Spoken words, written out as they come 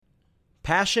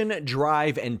Passion,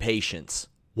 drive, and patience.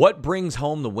 What brings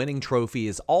home the winning trophy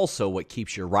is also what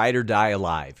keeps your ride or die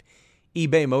alive.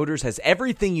 eBay Motors has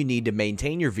everything you need to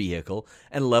maintain your vehicle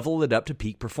and level it up to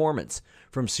peak performance.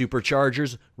 From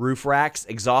superchargers, roof racks,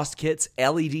 exhaust kits,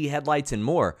 LED headlights, and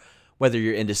more. Whether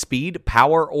you're into speed,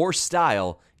 power, or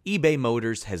style, eBay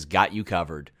Motors has got you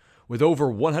covered. With over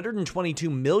 122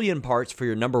 million parts for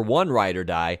your number one ride or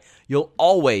die, you'll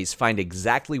always find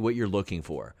exactly what you're looking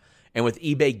for. And with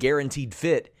eBay Guaranteed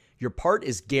Fit, your part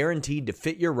is guaranteed to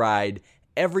fit your ride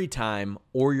every time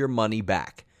or your money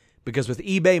back. Because with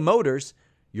eBay Motors,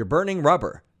 you're burning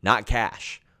rubber, not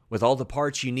cash. With all the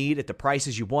parts you need at the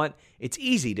prices you want, it's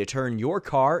easy to turn your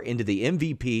car into the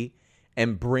MVP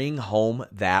and bring home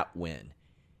that win.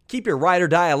 Keep your ride or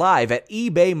die alive at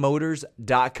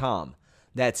ebaymotors.com.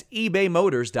 That's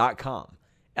ebaymotors.com.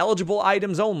 Eligible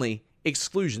items only.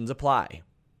 Exclusions apply.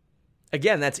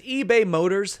 Again, that's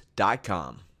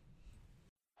ebaymotors.com.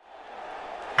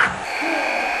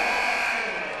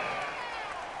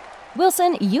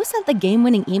 Wilson, you sent the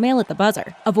game-winning email at the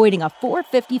buzzer, avoiding a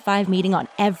 4:55 meeting on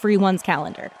everyone's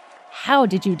calendar. How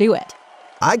did you do it?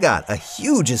 I got a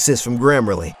huge assist from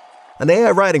Grammarly, an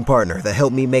AI writing partner that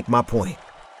helped me make my point.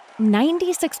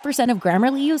 96% of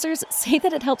Grammarly users say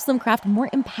that it helps them craft more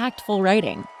impactful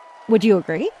writing. Would you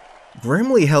agree?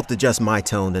 Grammarly helped adjust my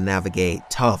tone to navigate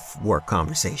tough work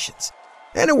conversations.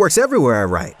 And it works everywhere I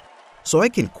write, so I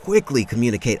can quickly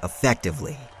communicate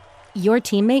effectively. Your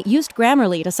teammate used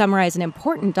Grammarly to summarize an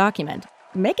important document,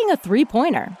 making a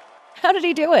 3-pointer. How did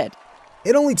he do it?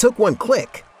 It only took one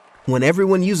click. When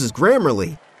everyone uses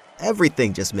Grammarly,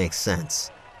 everything just makes sense.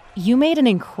 You made an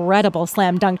incredible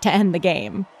slam dunk to end the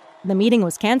game. The meeting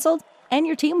was canceled, and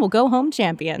your team will go home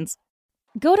champions.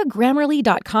 Go to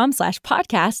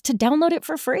Grammarly.com/podcast to download it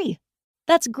for free.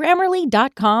 That's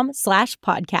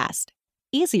Grammarly.com/podcast.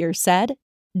 Easier said,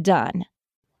 done.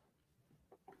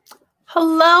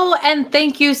 Hello, and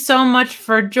thank you so much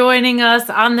for joining us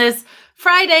on this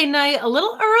Friday night, a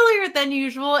little earlier than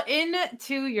usual,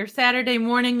 into your Saturday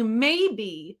morning.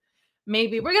 Maybe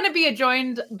we're going to be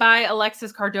joined by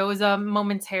Alexis Cardoza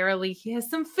momentarily. He has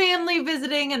some family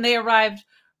visiting, and they arrived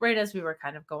right as we were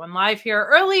kind of going live here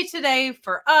early today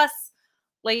for us,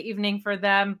 late evening for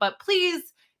them. But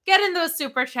please get in those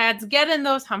super chats, get in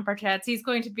those humper chats. He's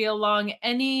going to be along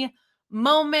any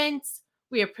moment.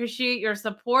 We appreciate your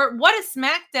support. What a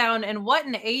SmackDown and what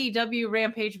an AEW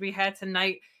Rampage we had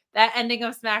tonight. That ending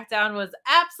of SmackDown was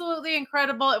absolutely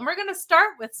incredible. And we're going to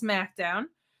start with SmackDown.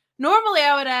 Normally,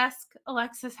 I would ask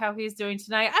Alexis how he's doing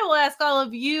tonight. I will ask all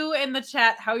of you in the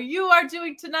chat how you are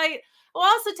doing tonight. I'll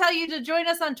also tell you to join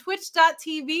us on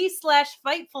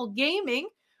twitch.tv/FightfulGaming,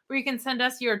 where you can send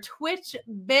us your Twitch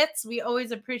bits. We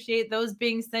always appreciate those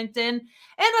being sent in. And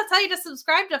I'll tell you to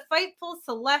subscribe to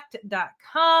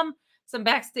FightfulSelect.com. Some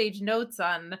backstage notes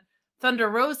on Thunder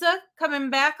Rosa coming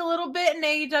back a little bit in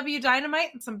AEW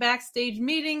Dynamite and some backstage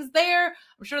meetings there.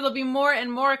 I'm sure there'll be more and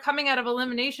more coming out of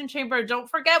Elimination Chamber. Don't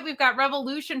forget, we've got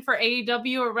Revolution for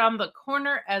AEW around the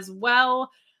corner as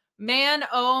well. Man,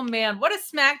 oh man, what a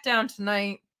SmackDown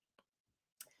tonight.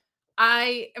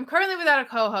 I am currently without a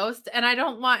co-host, and I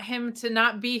don't want him to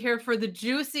not be here for the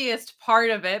juiciest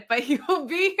part of it, but he will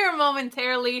be here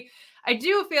momentarily. I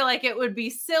do feel like it would be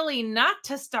silly not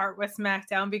to start with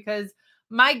SmackDown because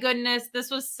my goodness, this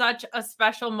was such a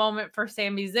special moment for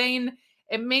Sami Zayn.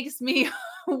 It makes me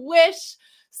wish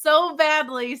so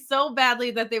badly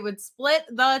that they would split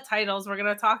the titles. We're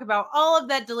going to talk about all of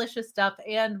that delicious stuff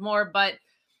and more, but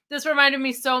this reminded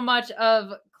me so much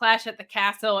of Clash at the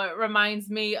Castle. It reminds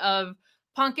me of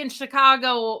Punk in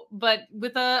Chicago, but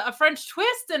with a French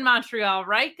twist in Montreal,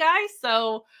 right, guys?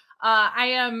 So I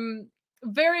am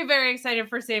very, very excited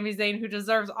for Sami Zayn, who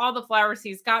deserves all the flowers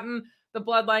he's gotten. The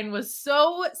bloodline was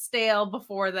so stale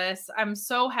before this. I'm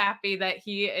so happy that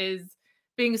he is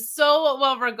being so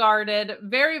well regarded.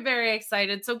 Very, very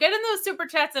excited. So get in those super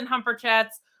chats and humper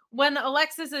chats. When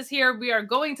Alexis is here, we are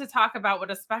going to talk about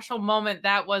what a special moment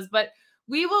that was. But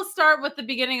we will start with the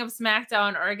beginning of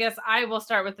SmackDown, or I guess I will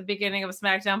start with the beginning of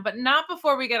SmackDown, but not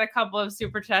before we get a couple of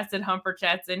super chats and humper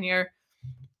chats in here.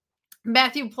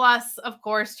 Matthew Plus, of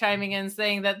course, chiming in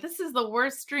saying that this is the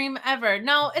worst stream ever.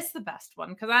 No, it's the best one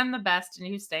because I'm the best and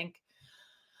you stink.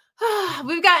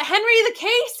 We've got Henry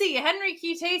Key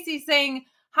Tacey saying,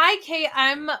 "Hi, Kate.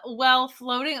 I'm well,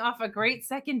 floating off a great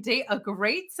second date. A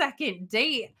great second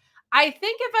date. I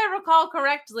think if I recall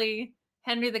correctly,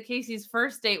 Henry the Casey's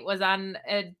first date was on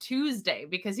a Tuesday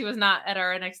because he was not at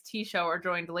our NXT show or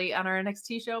joined late on our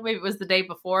NXT show. Maybe it was the day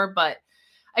before, but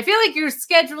I feel like you're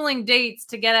scheduling dates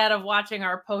to get out of watching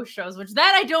our post shows, which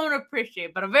that I don't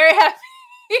appreciate, but I'm very happy,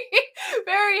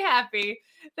 very happy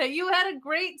that you had a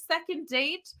great second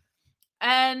date.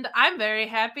 And I'm very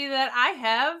happy that I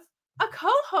have a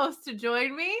co-host to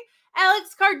join me,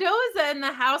 Alex Cardoza in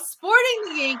the house, sporting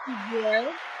the Yankee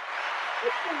gear.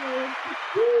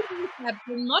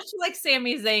 Much like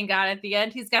Sami Zayn got at the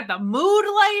end, he's got the mood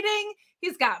lighting.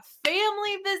 He's got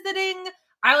family visiting.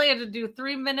 I only had to do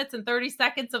 3 minutes and 30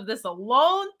 seconds of this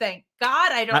alone. Thank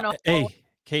God. I don't know. Hey,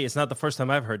 Kate, it's not the first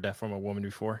time I've heard that from a woman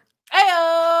before. Ayo!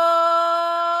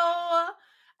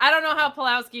 I don't know how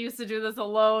Pulowski used to do this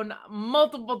alone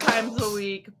multiple times a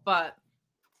week, but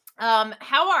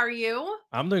how are you?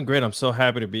 I'm doing great. I'm so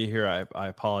happy to be here. I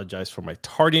apologize for my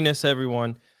tardiness,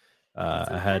 everyone.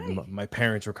 I had my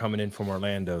parents were coming in from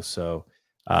Orlando, so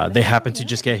they happened to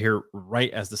just get here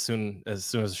right as soon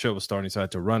as the show was starting. So I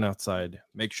had to run outside,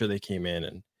 make sure they came in,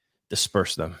 and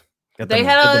disperse them. Get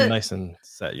them nice and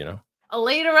set, A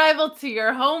late arrival to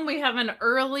your home. We have an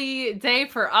early day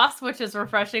for us, which is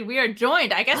refreshing. We are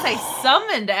joined. I guess I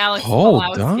summoned Alex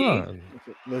Pulowski. On.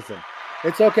 Listen,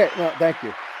 it's okay. No, thank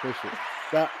you. Appreciate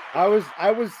it. I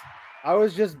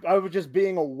was just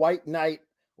being a white knight.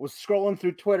 Was scrolling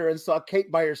through Twitter and saw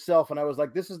Kate by herself, and I was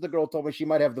like, "This is the girl who told me she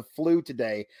might have the flu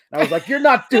today." And I was like, "You're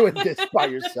not doing this by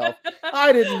yourself."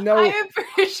 I didn't know.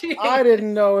 I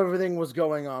didn't know everything was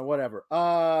going on. Whatever.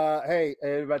 Hey,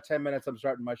 in about 10 minutes, I'm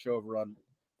starting my show over on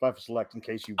Five Select. In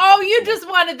case you. Oh, you just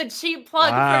wanted the cheap plug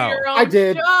for your own. I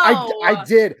did. Show. I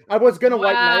did. I was gonna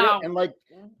white knight it and like.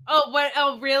 Oh, what?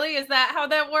 Oh, really? Is that how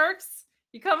that works?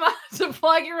 You come on to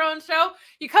plug your own show.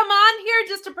 You come on here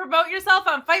just to promote yourself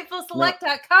on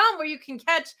FightfulSelect.com, where you can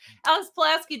catch Alex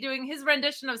Pulowski doing his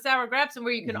rendition of Sour Graps, and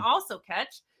where you can also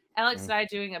catch Alex and I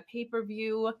doing a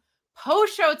pay-per-view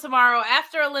post-show tomorrow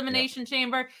after Elimination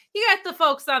Chamber. You got the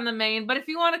folks on the main, but if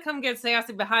you want to come get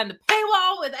sassy behind the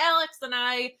paywall with Alex and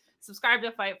I, subscribe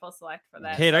to Fightful Select for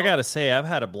that. Kate, I gotta say, I've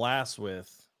had a blast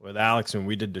with Alex when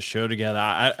we did the show together.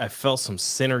 I felt some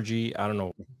synergy. I don't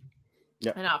know.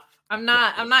 Yeah. Enough. I'm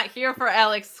not here for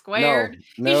Alex squared.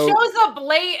 No. He shows up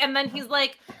late and then he's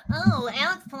like, "Oh,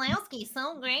 Alex Pulowski's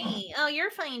so great. Oh, you're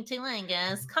fine too, I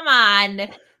guess. Come on.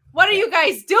 What are you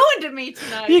guys doing to me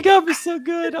tonight?" You got me so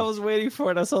good. I was waiting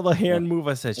for it. I saw the hand move.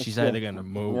 I said, she's either gonna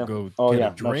go get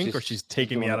a drink or she's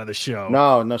taking me out of the show.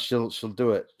 No, she'll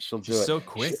do it. She'll do it. So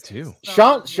quick too.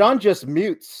 Sean just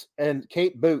mutes and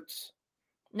Kate boots.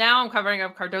 Now I'm covering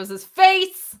up Cardoza's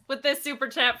face with this super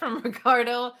chat from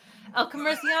Ricardo. El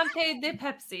Comerciante de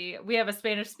Pepsi. We have a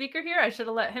Spanish speaker here. I should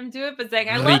have let him do it, but saying,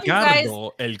 I love you guys.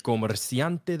 Ricardo, El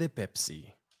Comerciante de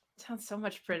Pepsi. Sounds so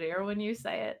much prettier when you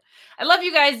say it. I love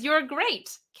you guys. You're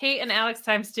great. Kate and Alex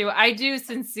times two. I do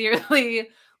sincerely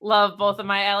love both of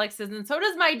my Alexes, and so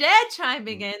does my dad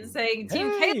chiming in saying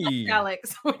Team Kate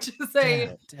Alex, which is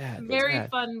a very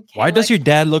fun. Why does your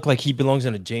dad look like he belongs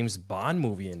in a James Bond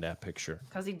movie in that picture?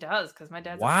 Because he does. Because my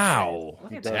dad's wow.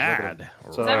 Look at Dad.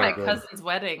 It's at my cousin's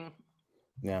wedding.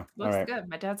 Yeah, looks good.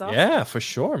 My dad's awesome. Yeah, for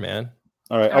sure, man.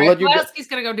 All right, I'll let you. Pulowski's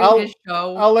gonna go do his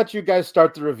show. I'll let you guys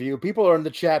start the review. People are in the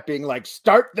chat being like,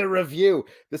 "Start the review."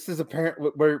 This is apparent.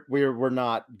 We're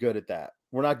not good at that.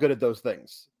 We're not good at those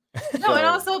things. No, and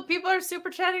also people are super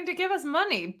chatting to give us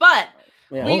money, but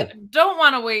we don't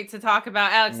want to wait to talk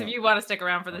about Alex. If you want to stick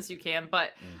around for this, you can.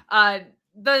 But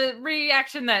the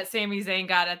reaction that Sami Zayn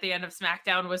got at the end of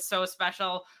SmackDown was so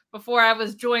special. Before I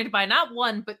was joined by not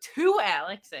one but two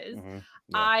Alexes.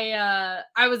 I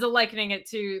was likening it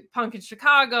to Punk in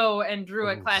Chicago and Drew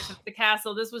at Clash at the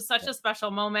Castle. This was such a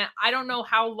special moment. I don't know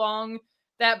how long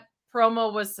that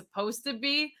promo was supposed to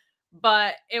be,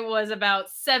 but it was about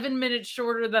 7 minutes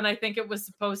shorter than I think it was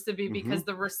supposed to be because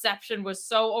the reception was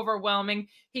so overwhelming.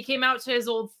 He came out to his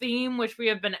old theme, which we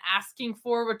have been asking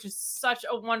for, which is such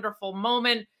a wonderful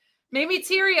moment. Made me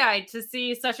teary-eyed to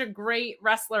see such a great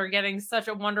wrestler getting such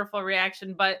a wonderful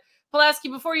reaction. But Pulowski,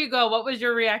 before you go, what was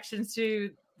your reaction to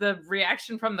the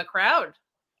reaction from the crowd?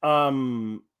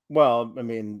 Well, I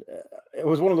mean, it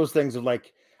was one of those things of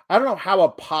like, I don't know how a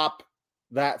pop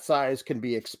that size can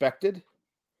be expected,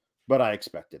 but I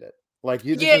expected it. Like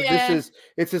it's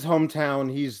his hometown.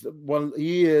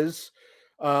 He is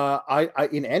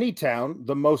in any town,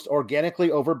 the most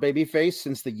organically over babyface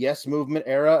since the Yes Movement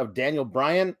era of Daniel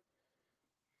Bryan.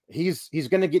 He's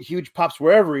going to get huge pops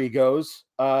wherever he goes.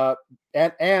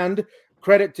 And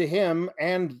credit to him,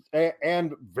 and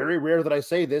very rare that I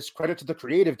say this, credit to the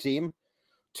creative team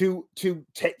to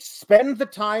spend the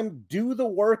time, do the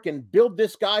work, and build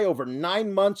this guy over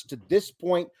 9 months to this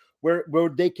point where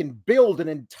they can build an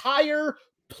entire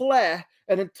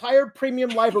an entire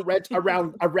premium live event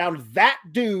around that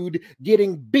dude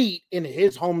getting beat in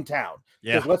his hometown.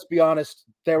 Because let's be honest,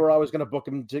 they were always going to book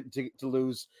him to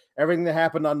lose. Everything that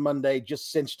happened on Monday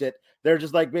just cinched it. They're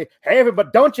just like, hey, everybody,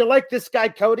 don't you like this guy,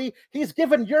 Cody? He's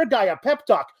giving your guy a pep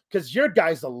talk because your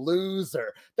guy's a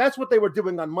loser. That's what they were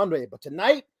doing on Monday. But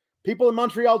tonight, people in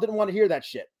Montreal didn't want to hear that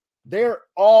shit. They're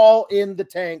all in the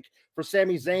tank for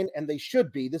Sami Zayn, and they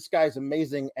should be. This guy's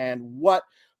amazing. And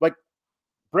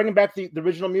bringing back the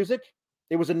original music,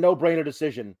 it was a no-brainer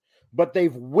decision. But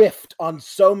they've whiffed on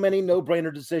so many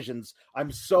no-brainer decisions. I'm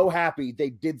so happy they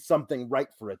did something right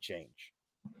for a change.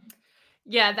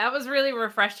 Yeah, that was really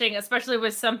refreshing, especially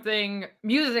with something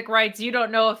music rights. You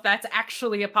don't know if that's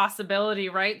actually a possibility,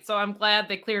 right? So I'm glad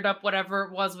they cleared up whatever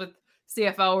it was with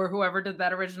CFO or whoever did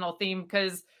that original theme,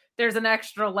 because there's an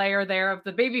extra layer there of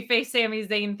the babyface Sami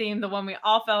Zayn theme, the one we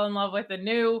all fell in love with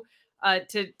anew.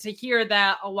 To hear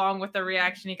that along with the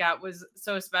reaction he got was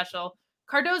so special.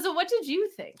 Cardozo, what did you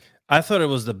think? I thought it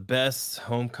was the best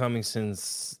homecoming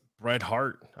since Bret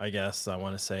Hart, I guess I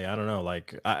want to say. I don't know.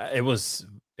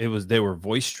 They were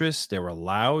boisterous, they were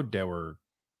loud, they were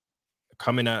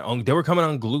coming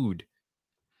unglued.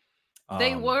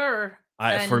 They were.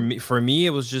 For me,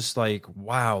 it was just like,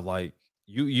 wow, like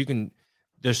you can,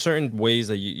 there's certain ways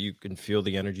that you can feel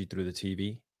the energy through the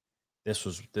TV. This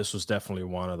was definitely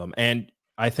one of them. And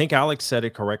I think Alex said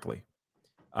it correctly.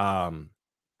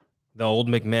 The old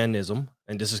McMahonism,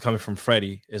 and this is coming from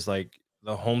Freddie, is like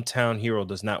the hometown hero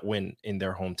does not win in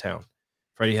their hometown.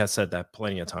 Freddie has said that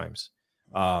plenty of times.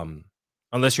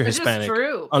 Unless you're Hispanic.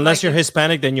 Unless you're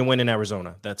Hispanic, then you win in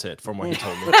Arizona. That's it, from what he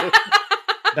told me.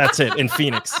 That's it, in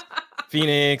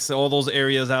Phoenix, all those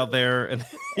areas out there. And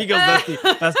he goes,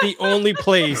 that's the only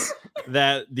place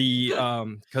that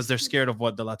because they're scared of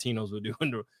what the Latinos would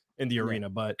do in the arena.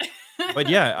 But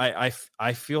yeah,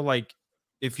 I feel like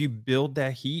if you build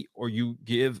that heat, or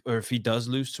if he does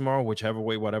lose tomorrow, whichever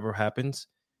way, whatever happens,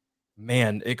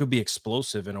 man, it could be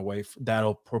explosive in a way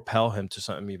that'll propel him to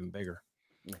something even bigger.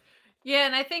 Yeah,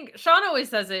 and I think Sean always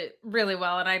says it really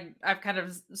well, and I've kind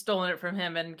of stolen it from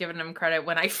him and given him credit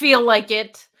when I feel like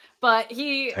it. But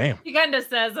he kind of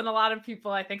says, and a lot of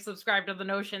people I think subscribe to the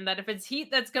notion that if it's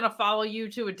heat that's going to follow you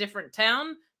to a different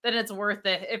town, then it's worth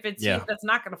it. If it's heat that's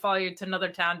not going to follow you to another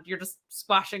town, you're just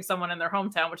squashing someone in their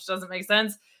hometown, which doesn't make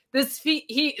sense. This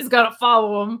heat is going to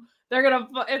follow them.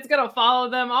 It's going to follow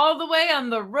them all the way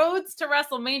on the roads to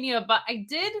WrestleMania. But I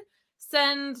did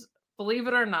send, believe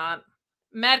it or not,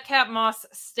 Madcap Moss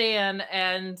Stan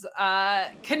and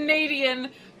Canadian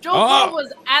Joel Cole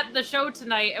was at the show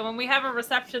tonight. And when we have a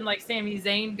reception like Sami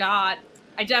Zayn got,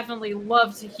 I definitely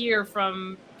love to hear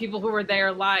from people who were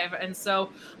there live. And so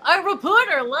our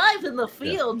reporter live in the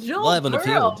field, Joel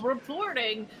Pearl,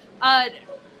 reporting.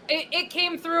 It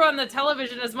came through on the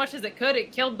television as much as it could.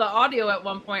 It killed the audio at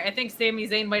one point. I think Sami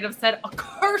Zayn might have said a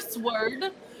curse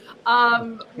word,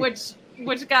 which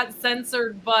got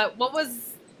censored. But what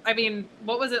was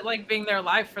it like being there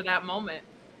live for that moment?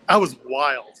 I was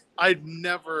wild. I've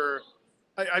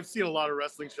seen a lot of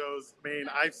wrestling shows. Man,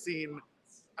 I've seen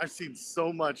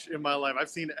so much in my life. I've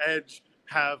seen Edge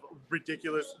have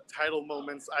ridiculous title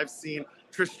moments. I've seen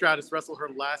Trish Stratus wrestle her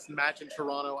last match in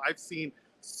Toronto. I've seen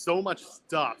so much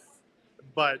stuff.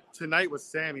 But tonight with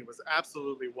Sami was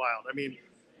absolutely wild. I mean,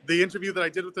 the interview that I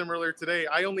did with him earlier today,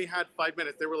 I only had 5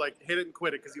 minutes. They were like, hit it and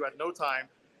quit it because you had no time.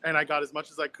 And I got as much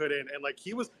as I could in. And like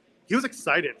he was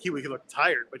excited. He looked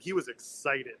tired, but he was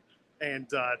excited. And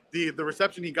the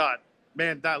reception he got,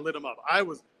 man, that lit him up.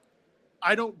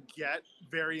 I don't get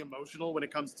very emotional when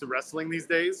it comes to wrestling these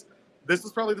days. This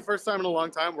was probably the first time in a long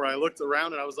time where I looked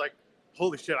around and I was like,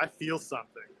 holy shit, I feel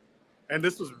something. And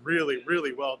this was really,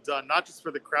 really well done. Not just for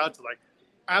the crowd to like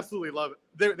absolutely love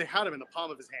it. They had him in the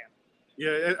palm of his hand.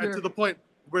 Yeah, and to the point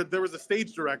where there was a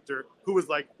stage director who was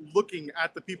like looking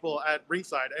at the people at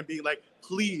ringside and being like,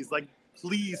 please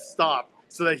stop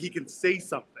so that he can say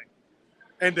something.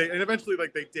 And eventually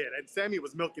like they did. And Sami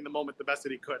was milking the moment the best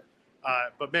that he could.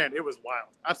 But man, it was wild.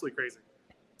 Absolutely crazy.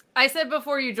 I said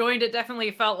before you joined, it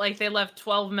definitely felt like they left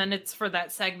 12 minutes for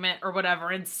that segment or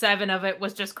whatever, and 7 of it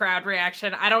was just crowd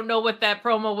reaction. I don't know what that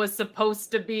promo was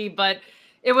supposed to be, but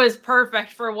it was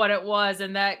perfect for what it was.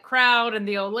 And that crowd and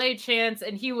the Olay chants,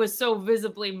 and he was so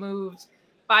visibly moved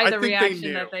by the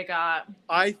reaction that they got.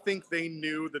 I think they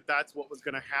knew that that's what was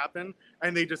going to happen,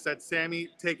 and they just said, Sami,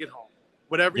 take it home.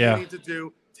 Whatever you need to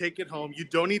do, take it home. You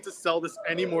don't need to sell this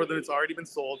any more than it's already been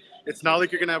sold. It's not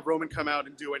like you're going to have Roman come out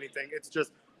and do anything. It's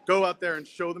just go out there and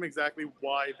show them exactly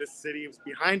why this city is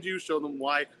behind you. Show them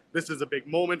why this is a big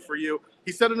moment for you.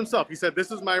 He said it himself. He said,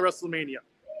 this is my WrestleMania.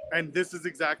 And this is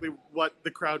exactly what the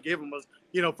crowd gave him was,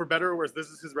 for better or worse, this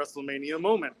is his WrestleMania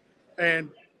moment. And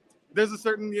there's a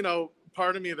certain,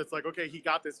 part of me that's like, okay, he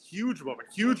got this huge moment,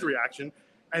 huge reaction,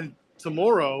 and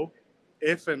tomorrow,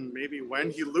 if and maybe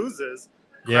when he loses,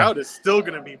 crowd is still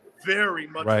going to be very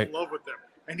much in love with him,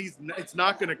 and it's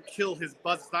not going to kill his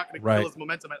buzz, it's not going to kill his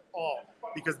momentum at all,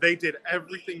 because they did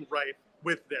everything right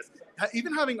with this.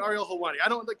 Even having Ariel Helwani, I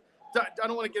don't want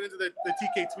to get into the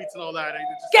TK tweets and all that.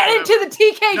 Get into the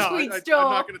TK tweets, Joel.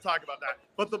 I'm not going to talk about that.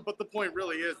 But the point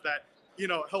really is that, you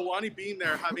know, Helwani being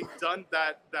there, having done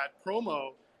that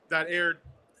promo that aired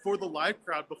for the live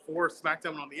crowd before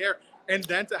SmackDown went on the air, and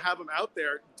then to have him out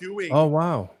there doing. Oh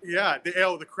wow! Yeah,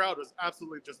 the crowd was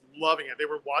absolutely just loving it. They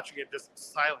were watching it just in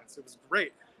silence. It was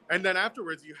great. And then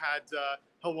afterwards, you had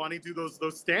Helwani do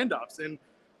those stand-ups, and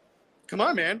come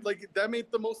on, man, like that made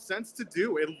the most sense to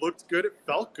do. It looked good. It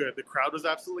felt good. The crowd was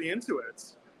absolutely into it.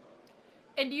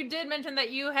 And you did mention that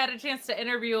you had a chance to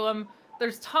interview him.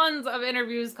 There's tons of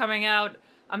interviews coming out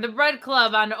on the Bread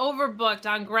Club, on Overbooked,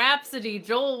 on Grapsody.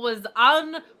 Joel was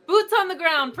on boots on the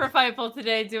ground for Fightful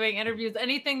today doing interviews.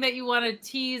 Anything that you want to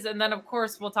tease? And then, of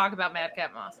course, we'll talk about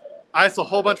Madcap Moss. I asked a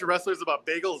whole bunch of wrestlers about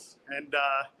bagels and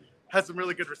had some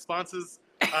really good responses.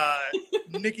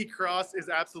 Nikki Cross is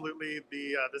absolutely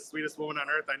the sweetest woman on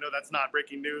earth. I know that's not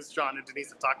breaking news. Sean and Denise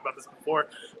have talked about this before.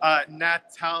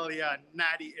 Natalia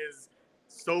Natty is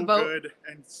so good.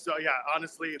 And so, yeah,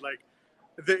 honestly, like,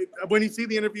 when you see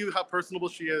the interview, how personable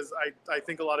she is, I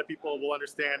think a lot of people will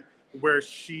understand where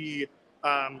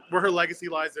where her legacy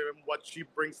lies and what she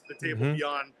brings to the table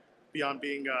beyond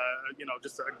being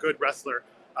just a good wrestler.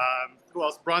 Who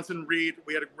else? Bronson Reed.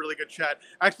 We had a really good chat.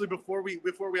 Actually, before we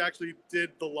actually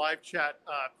did the live chat,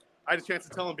 I had a chance to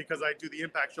tell him, because I do the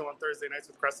Impact show on Thursday nights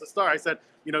with Crest the Star. I said,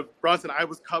 you know, Bronson, I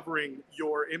was covering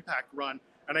your Impact run,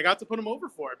 and I got to put him over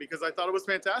for it because I thought it was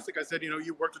fantastic. I said, you know,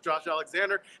 you worked with Josh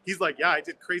Alexander. He's like, yeah, I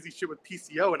did crazy shit with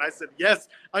PCO. And I said, yes,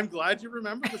 I'm glad you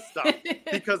remember this stuff.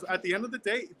 Because at the end of the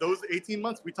day, those 18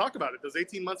 months, we talk about it, those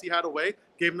 18 months he had away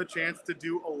gave him a chance to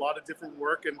do a lot of different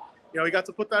work. And, you know, he got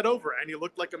to put that over, and he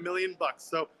looked like $1 million.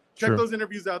 So check those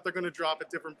interviews out. They're going to drop at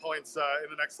different points in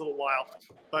the next little while.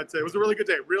 But it was a really good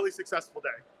day, really successful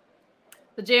day.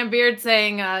 The Jam Beard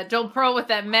saying, Joel Pearl with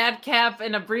that madcap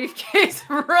in a briefcase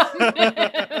run.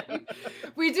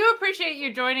 We do appreciate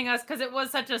you joining us because it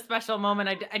was such a special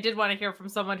moment. I did want to hear from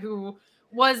someone who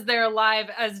was there live.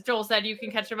 As Joel said, you can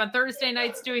catch him on Thursday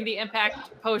nights doing the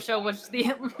Impact post show, which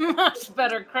the much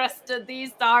better crested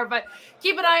these are. But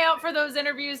keep an eye out for those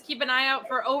interviews. Keep an eye out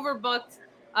for Overbooked.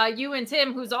 You and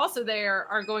Tim, who's also there,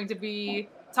 are going to be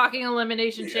talking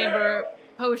Elimination Chamber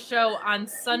post show on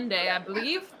Sunday, I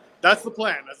believe. That's the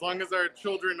plan, as long as our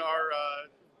children are,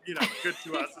 good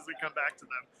to us as we come back to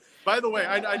them. By the way,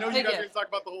 I know you guys are going to talk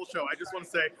about the whole show. I just want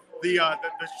to say the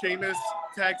Sheamus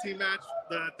tag team match,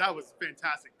 that was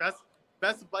fantastic.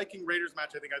 Best Viking Raiders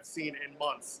match I think I've seen in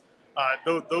months.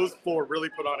 Those four really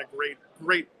put on a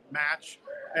great match.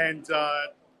 And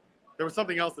there was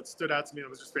something else that stood out to me that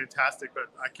was just fantastic, but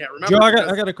I can't remember. Joe,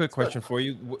 I got a quick question for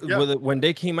you. When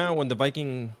they came out, when the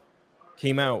Viking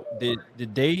came out, did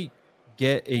they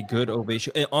get a good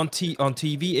ovation on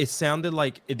TV? It sounded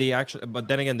like they actually, but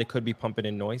then again, they could be pumping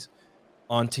in noise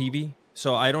on TV,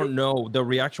 so I don't know. The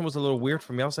reaction was a little weird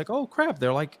for me. I was like, oh crap,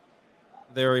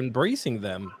 they're embracing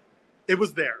them. It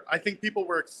was there. I think people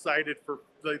were excited for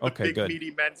the big meaty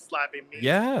men slapping me.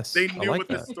 Yes, they knew what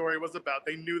this story was about.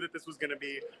 They knew that this was going to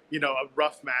be, a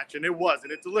rough match, and it was,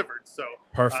 and it delivered. So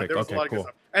perfect. There was a lot of good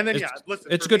stuff. And then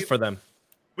listen, it's good for them.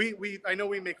 I know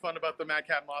we make fun about the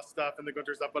Madcap Moss stuff and the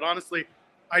Gunther stuff, but honestly,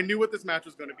 I knew what this match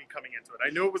was going to be coming into it. I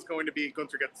knew it was going to be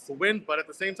Gunther gets the win, but at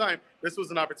the same time, this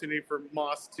was an opportunity for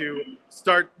Moss to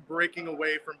start breaking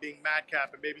away from being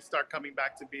Madcap and maybe start coming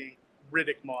back to being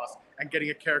Riddick Moss and getting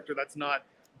a character that's not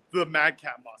the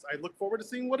Madcap Moss. I look forward to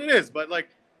seeing what it is, but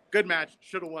good match,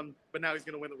 should have won, but now he's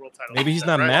going to win the world title. Maybe he's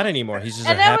not mad anymore. He's just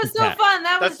and a happy that was so cat. fun.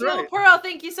 That was Joel Pearl.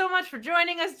 Thank you so much for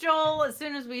joining us, Joel. As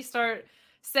soon as we start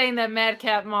saying that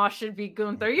Madcap Moss should be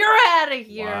Gunther, you're out of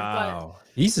here. Wow.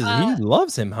 But he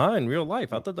loves him, in real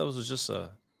life. I thought that was just a.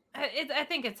 I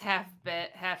think it's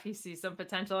half he sees some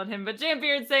potential in him. But Jam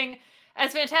Beard saying,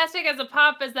 as fantastic as a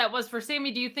pop as that was for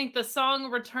Sammy, do you think the song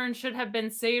Return should have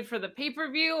been saved for the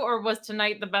pay-per-view, or was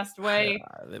tonight the best way?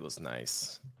 It was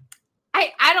nice.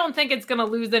 I don't think it's gonna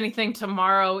lose anything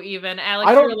tomorrow. Even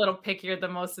Alex, you're a little pickier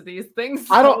than most of these things.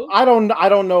 So. I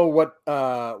don't know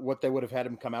what they would have had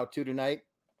him come out to tonight.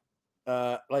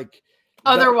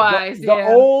 Otherwise, the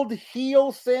old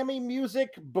heel Sammy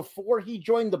music before he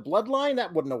joined the Bloodline,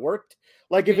 that wouldn't have worked.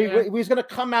 Like if he was going to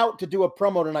come out to do a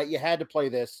promo tonight, you had to play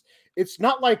this. It's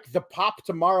not like the pop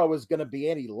tomorrow is going to be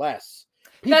any less.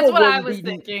 That's what I was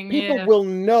thinking. People will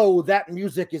know that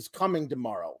music is coming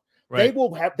tomorrow. Right.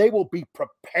 They will be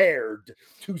prepared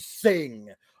to sing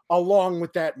along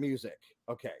with that music.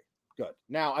 Okay, good.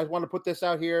 Now I want to put this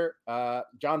out here.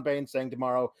 John Bain saying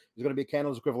tomorrow is going to be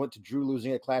Canada's equivalent to Drew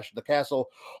losing at Clash of the Castle.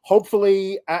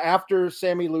 Hopefully, after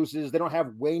Sammy loses, they don't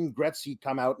have Wayne Gretzky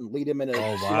come out and lead him in a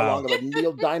sing along of a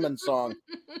Neil Diamond song.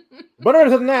 But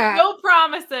other than that, no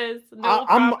promises.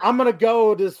 I'm gonna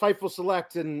go to this Fightful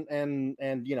Select and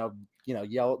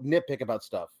yell nitpick about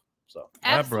stuff. So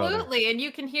absolutely, and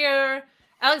you can hear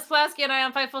Alex Pulaski and I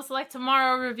on Fightful Select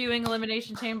tomorrow reviewing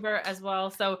Elimination Chamber as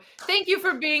well. So thank you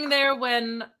for being there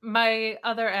when my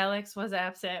other Alex was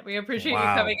absent. We appreciate you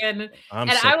coming in.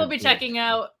 I will be checking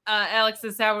out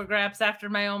Alex's Sour Graps after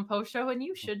my own post show, and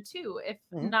you should too, if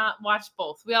not watch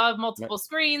both. We all have multiple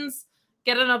screens.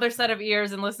 Get another set of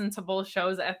ears and listen to both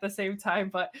shows at the same time.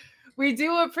 But we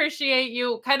do appreciate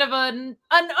you. Kind of an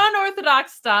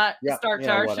unorthodox start to our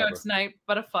show tonight,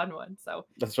 but a fun one. So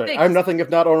that's right. I'm nothing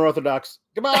if not unorthodox.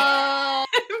 Goodbye. Bye.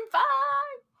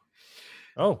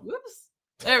 Oh, whoops.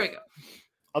 There we go.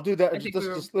 I'll do that.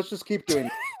 Let's just keep doing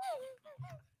it.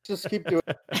 Just keep doing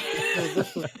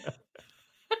it.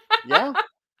 Yeah.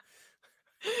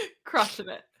 Crushing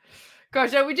it.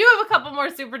 Gosh, we do have a couple more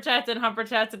super chats and humper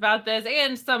chats about this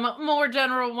and some more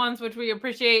general ones, which we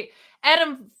appreciate.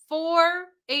 Adam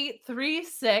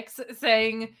 4836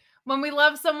 saying, when we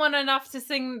love someone enough to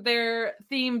sing their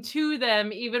theme to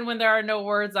them, even when there are no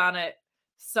words on it.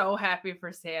 So happy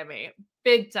for Sammy.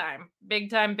 Big time. Big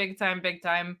time, big time, big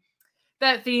time.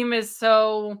 That theme is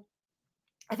so,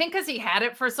 I think because he had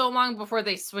it for so long before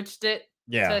they switched it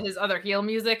to his other heel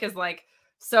music is like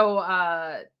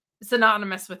so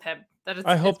synonymous with him.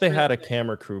 I hope they had a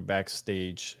camera crew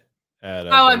backstage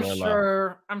at I'm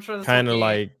sure this kind of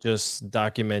like just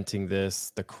documenting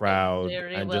the crowd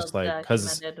and well just like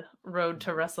because road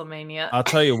to WrestleMania. I'll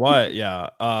tell you what,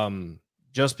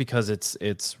 just because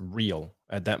it's real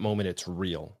at that moment, it's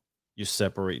real. You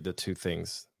separate the two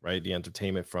things, right? The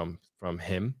entertainment from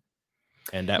him,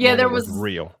 and that moment was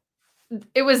real.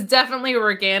 It was definitely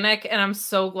organic, and I'm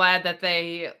so glad that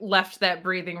they left that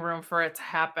breathing room for it to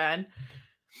happen.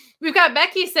 We've got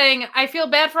Becky saying, I feel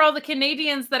bad for all the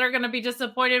Canadians that are going to be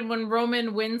disappointed when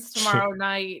Roman wins tomorrow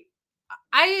night.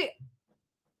 I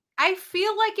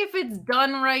feel like if it's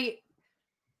done right,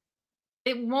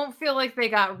 it won't feel like they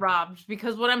got robbed,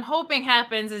 because what I'm hoping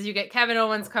happens is you get Kevin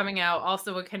Owens coming out,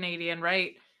 also a Canadian,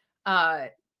 right?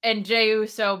 And Jey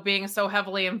Uso being so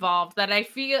heavily involved that I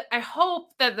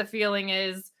hope that the feeling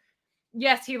is,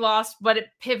 yes, he lost, but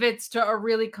it pivots to a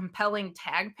really compelling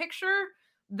tag picture.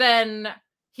 Then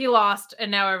he lost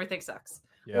and now everything sucks.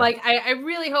 Yeah. Like, I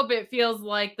really hope it feels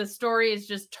like the story is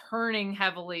just turning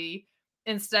heavily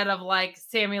instead of like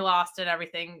Sammy lost and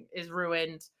everything is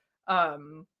ruined.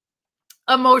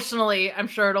 Emotionally, I'm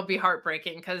sure it'll be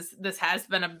heartbreaking because this has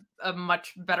been a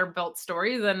much better built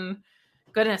story than,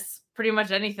 goodness, pretty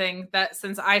much anything that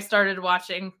since I started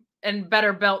watching, and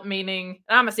better built meaning,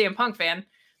 and I'm a CM Punk fan,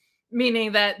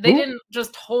 meaning that they didn't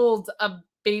just hold a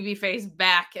babyface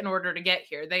back in order to get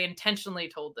here. They intentionally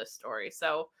told this story.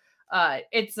 So I'm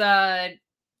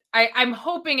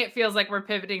hoping it feels like we're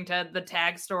pivoting to the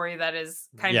tag story that is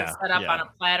kind of set up on a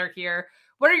platter here.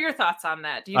 What are your thoughts on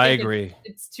that? Do you think I agree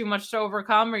it's too much to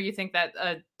overcome, or you think that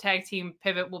a tag team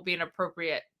pivot will be an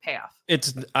appropriate payoff?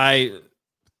 I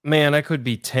could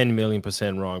be 10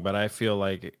 million% wrong, but I feel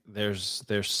like there's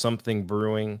something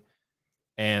brewing.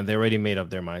 And they already made up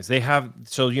their minds. They have,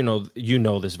 so you know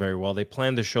this very well. They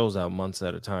plan the shows out months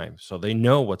at a time, so they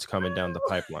know what's coming down the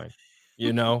pipeline.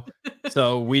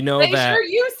 So we know they that. Sure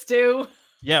used to.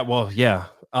 Yeah, well, yeah,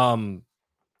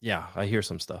 I hear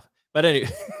some stuff, but anyway,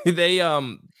 they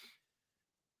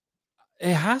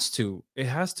it has to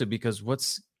because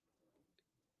what's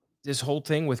this whole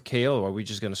thing with KO? Are we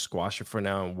just gonna squash it for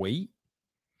now and wait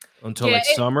until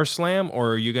SummerSlam,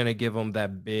 or are you going to give them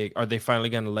that big? Are they finally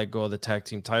going to let go of the tag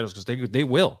team titles? Because they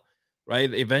will,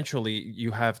 right? Eventually,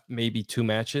 you have maybe 2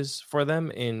 matches for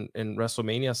them in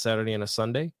WrestleMania, Saturday and a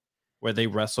Sunday, where they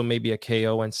wrestle maybe a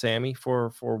KO and Sammy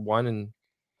for one. And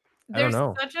I don't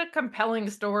know. There's such a compelling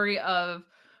story of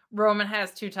Roman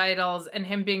has 2 titles and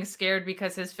him being scared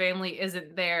because his family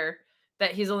isn't there,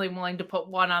 that he's only willing to put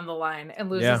one on the line and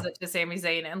loses it to Sami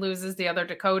Zayn and loses the other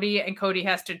to Cody. And Cody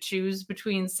has to choose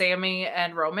between Sami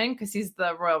and Roman because he's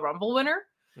the Royal Rumble winner.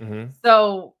 Mm-hmm.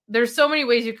 So there's so many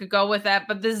ways you could go with that.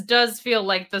 But this does feel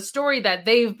like the story that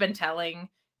they've been telling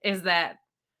is that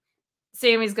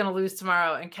Sami's going to lose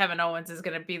tomorrow and Kevin Owens is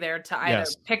going to be there to either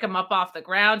pick him up off the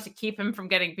ground, to keep him from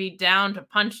getting beat down, to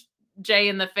punch Jey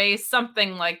in the face,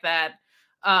 something like that.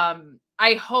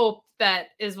 I hope that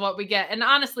is what we get. And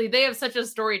honestly, they have such a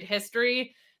storied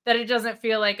history that it doesn't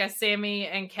feel like a Sammy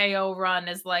and KO run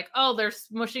is like, oh, they're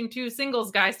smushing two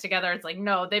singles guys together. It's like,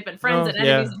 no, they've been friends and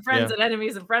enemies and friends and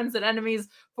enemies and friends and enemies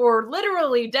for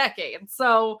literally decades.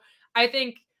 So I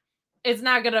think it's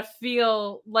not going to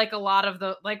feel like a lot of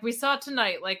the, like we saw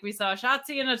tonight, like we saw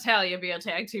Shotzi and Natalya be a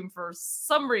tag team for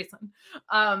some reason.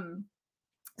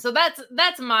 So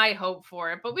that's my hope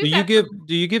for it. But do you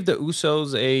give the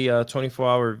Usos a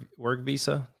 24-hour work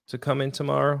visa to come in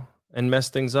tomorrow and mess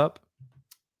things up?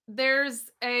 There's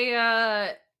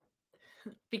a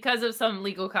because of some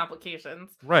legal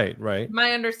complications. Right.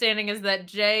 My understanding is that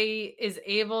Jay is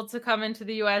able to come into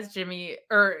the US,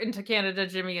 into Canada.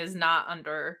 Jimmy is not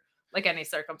under like any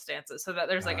circumstances, so that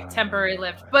there's like a temporary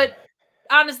lift. But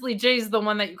honestly, Jay's the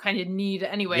one that you kind of need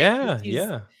anyway.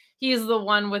 Yeah. He's the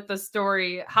one with the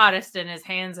story hottest in his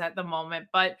hands at the moment.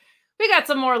 But we got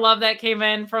some more love that came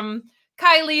in from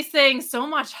Kylie saying so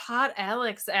much hot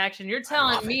Alex action. You're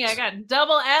telling me I got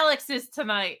double Alexes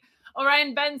tonight.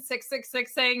 Orion Ben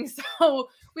 666 saying, so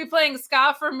we playing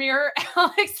ska for Mirror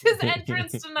Alex's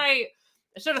entrance tonight.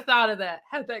 I should have thought of that.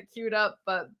 Had that queued up.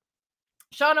 But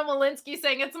Shauna Walensky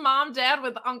saying it's mom, dad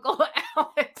with Uncle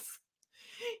Alex.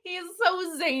 He's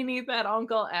so zany, that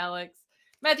Uncle Alex.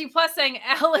 Matthew Plus saying,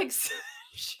 Alex,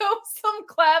 show some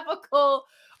clavicle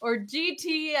or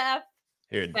GTF.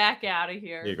 Here, back out of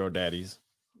here. Here you go, daddies.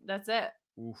 That's it.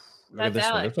 Oof. Look at this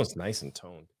Alex. one. This one's nice and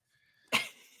toned.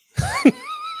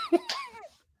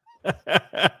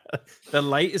 The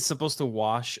light is supposed to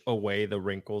wash away the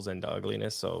wrinkles and the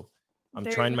ugliness, so I'm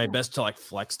trying my best to like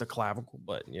flex the clavicle,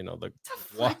 but you know the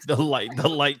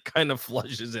light kind of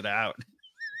flushes it out.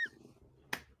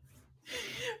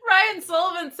 Ryan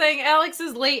Sullivan saying Alex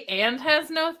is late and has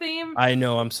no theme. I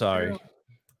know. I'm sorry.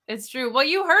 It's true. Well,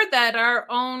 you heard that our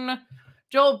own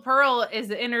Joel Pearl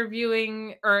is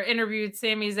interviewed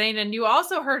Sami Zayn, and you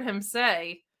also heard him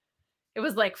say it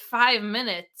was like 5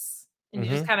 minutes, and you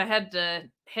just kind of had to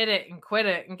hit it and quit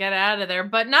it and get out of there.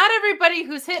 But not everybody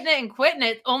who's hitting it and quitting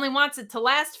it only wants it to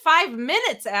last 5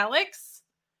 minutes, Alex.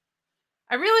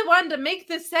 I really wanted to make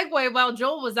this segue while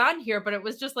Joel was on here, but it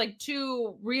was just like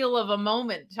too real of a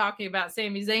moment talking about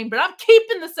Sami Zayn. But I'm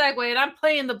keeping the segue and I'm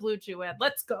playing the Blue Chew ad.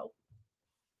 Let's go.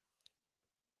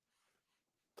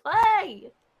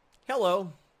 Play.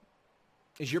 Hello.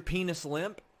 Is your penis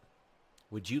limp?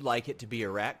 Would you like it to be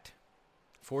erect?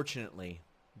 Fortunately,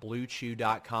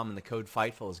 BlueChew.com and the code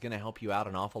FIGHTFUL is going to help you out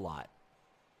an awful lot.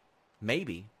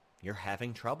 Maybe you're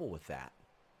having trouble with that.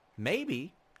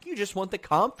 Maybe you just want the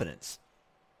confidence.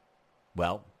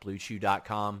 Well,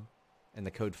 BlueChew.com and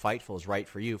the code FIGHTFUL is right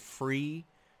for you. Free.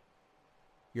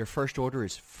 Your first order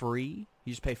is free.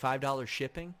 You just pay $5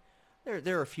 shipping.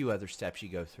 There are a few other steps you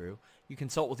go through. You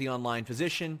consult with the online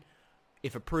physician.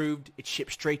 If approved, it's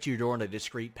shipped straight to your door in a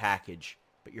discreet package.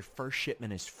 But your first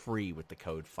shipment is free with the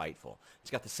code FIGHTFUL.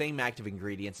 It's got the same active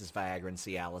ingredients as Viagra and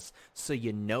Cialis, so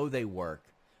you know they work.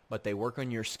 But they work on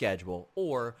your schedule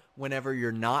or whenever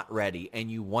you're not ready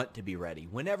and you want to be ready,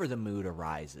 whenever the mood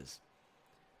arises.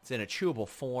 It's in a chewable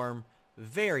form,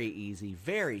 very easy,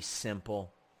 very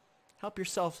simple. Help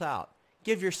yourself out.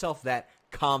 Give yourself that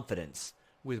confidence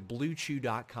with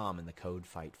BlueChew.com and the code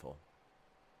FIGHTFUL.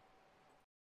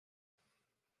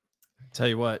 Tell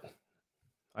you what,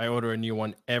 I order a new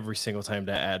one every single time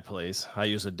that ad plays. I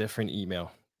use a different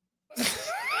email.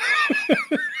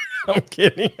 I'm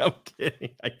kidding.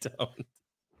 I don't.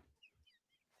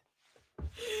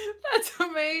 That's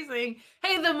amazing.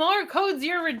 Hey, the more codes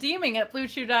you're redeeming at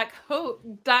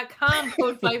BlueChew.com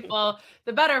code FIGHTFUL,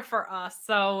 the better for us.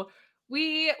 So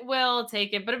we will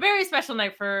take it. But a very special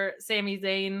night for Sami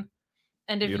Zayn.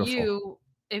 And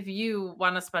if you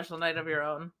want a special night of your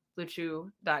own,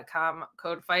 BlueChew.com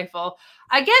code FIGHTFUL.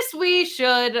 I guess we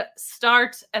should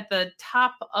start at the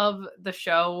top of the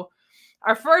show.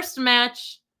 Our first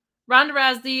match, Ronda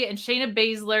Rousey and Shayna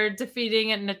Baszler defeating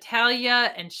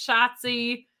Natalya and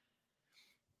Shotzi.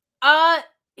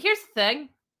 Here's the thing.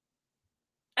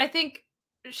 I think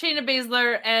Shayna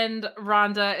Baszler and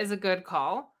Ronda is a good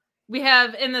call. We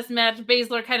have in this match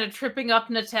Baszler kind of tripping up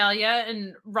Natalya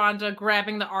and Ronda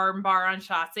grabbing the arm bar on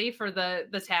Shotzi for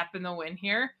the tap and the win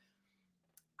here.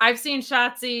 I've seen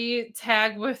Shotzi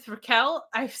tag with Raquel.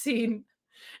 I've seen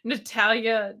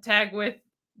Natalya tag with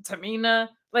Tamina.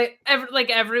 Like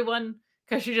everyone,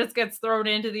 because she just gets thrown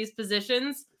into these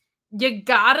positions. You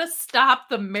gotta stop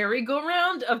the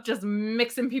merry-go-round of just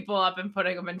mixing people up and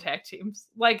putting them in tag teams.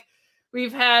 Like,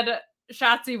 we've had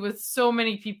Shotzi with so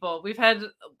many people. We've had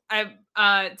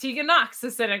Tegan Knox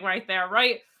is sitting right there,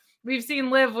 right? We've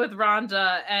seen Liv with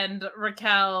Ronda and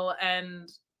Raquel,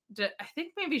 and I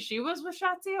think maybe she was with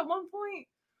Shotzi at one point.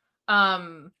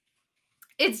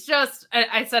 it's just,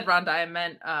 I said Ronda, I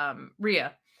meant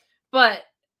Rhea. But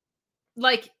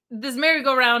like this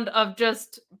merry-go-round of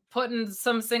just putting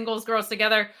some singles girls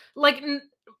together, like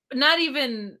not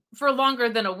even for longer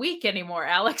than a week anymore,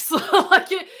 Alex. Like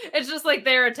it's just like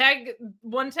they're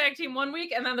one tag team 1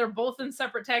 week, and then they're both in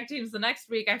separate tag teams the next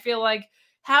week. I feel like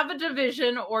have a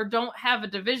division or don't have a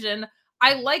division.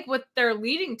 I like what they're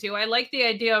leading to. I like the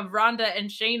idea of Ronda and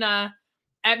Shayna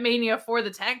at Mania for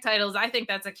the tag titles. I think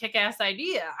that's a kick-ass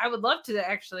idea. I would love to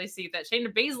actually see that.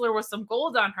 Shayna Baszler with some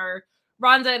gold on her.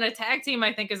 Ronda in a tag team,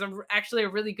 I think, is actually a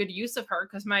really good use of her,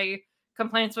 because my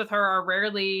complaints with her are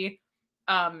rarely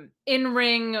in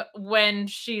ring when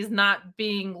she's not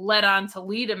being led on to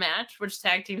lead a match, which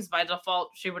tag teams by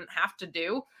default she wouldn't have to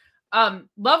do.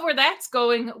 Love where that's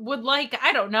going. Would like,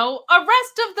 I don't know, a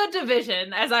rest of the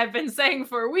division, as I've been saying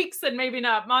for weeks and maybe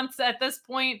not months at this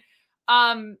point.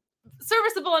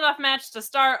 Serviceable enough match to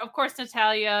start. Of course,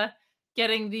 Natalya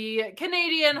getting the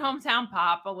Canadian hometown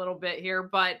pop a little bit here,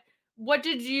 but what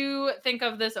did you think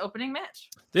of this opening match?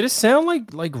 Did it sound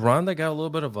like Ronda got a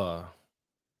little bit of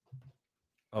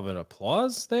an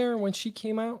applause there when she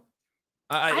came out?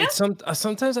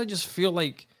 Sometimes I just feel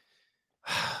like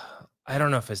I don't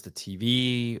know if it's the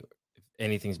TV, if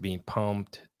anything's being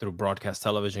pumped through broadcast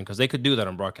television, because they could do that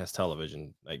on broadcast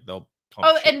television. Like they'll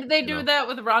pump shit, and they do that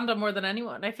with Ronda more than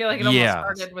anyone. I feel like it almost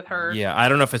started with her. Yeah, I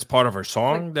don't know if it's part of her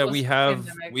song that we have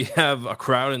a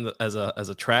crowd as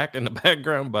a track in the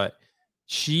background, but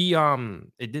she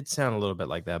it did sound a little bit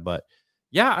like that. But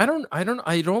yeah, I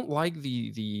don't like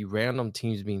the random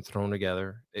teams being thrown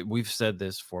together. We've said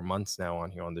this for months now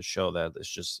on here on the show that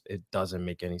it doesn't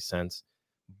make any sense.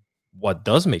 What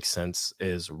does make sense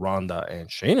is Ronda and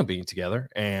Shayna being together,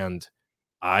 and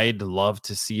I'd love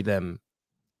to see them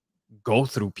go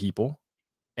through people,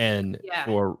 and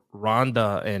for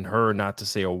Ronda and her not to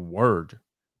say a word.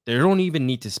 They don't even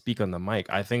need to speak on the mic.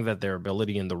 I think that their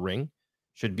ability in the ring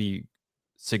should be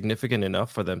significant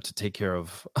enough for them to take care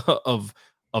of the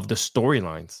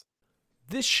storylines.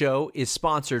 This show is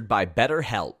sponsored by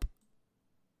BetterHelp.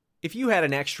 If you had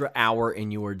an extra hour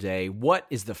in your day, what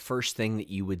is the first thing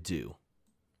that you would do?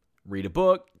 Read a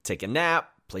book, take a nap,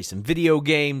 play some video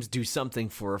games, do something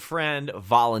for a friend,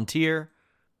 volunteer.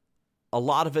 A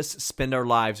lot of us spend our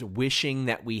lives wishing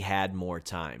that we had more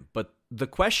time. But the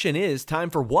question is, time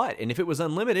for what? And if it was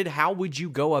unlimited, how would you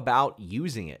go about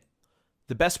using it?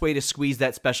 The best way to squeeze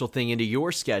that special thing into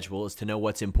your schedule is to know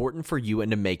what's important for you and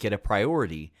to make it a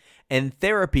priority. And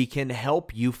therapy can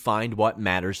help you find what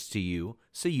matters to you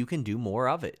so you can do more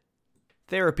of it.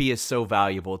 Therapy is so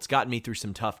valuable. It's gotten me through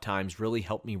some tough times, really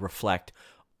helped me reflect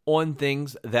on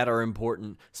things that are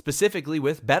important, specifically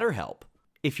with BetterHelp.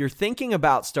 If you're thinking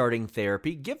about starting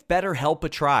therapy, give BetterHelp a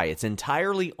try. It's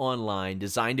entirely online,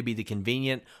 designed to be the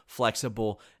convenient,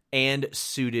 flexible, and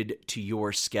suited to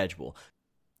your schedule.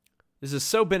 This is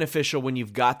so beneficial when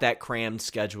you've got that crammed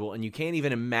schedule and you can't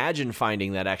even imagine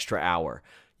finding that extra hour.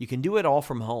 You can do it all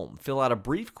from home. Fill out a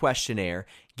brief questionnaire,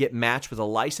 get matched with a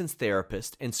licensed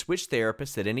therapist, and switch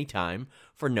therapists at any time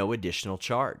for no additional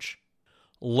charge.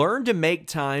 Learn to make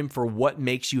time for what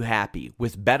makes you happy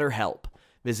with BetterHelp.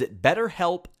 Visit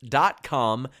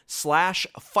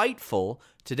BetterHelp.com/Fightful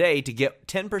today to get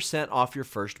 10% off your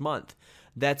first month.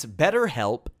 That's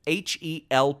BetterHelp,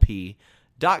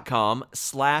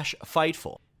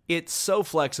 HELP.com/Fightful. It's so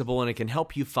flexible and it can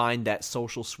help you find that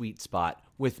social sweet spot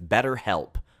with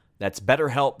BetterHelp. That's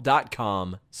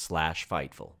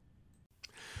BetterHelp.com/Fightful.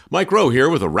 Mike Rowe here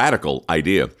with a radical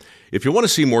idea. If you want to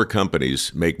see more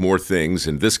companies make more things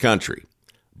in this country,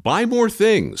 buy more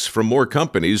things from more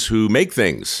companies who make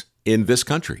things in this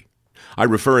country. I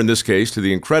refer in this case to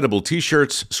the incredible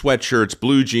t-shirts, sweatshirts,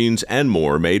 blue jeans, and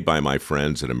more made by my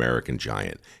friends at American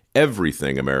Giant.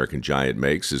 Everything American Giant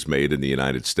makes is made in the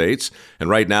United States. And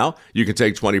right now, you can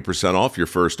take 20% off your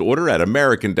first order at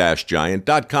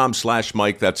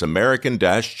american-giant.com/Mike. That's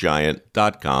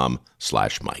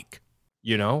american-giant.com/Mike.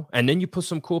 You know, and then you put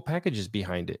some cool packages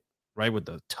behind it, right? With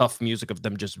the tough music of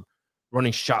them just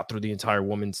running shot through the entire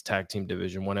women's tag team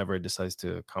division whenever it decides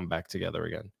to come back together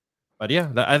again. But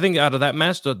yeah, I think out of that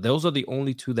match, those are the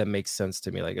only two that make sense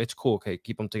to me. Like, it's cool. Okay,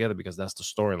 keep them together because that's the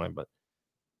storyline. But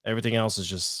everything else is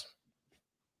just,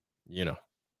 you know.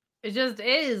 It just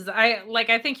is.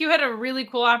 I think you had a really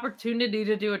cool opportunity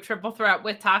to do a triple threat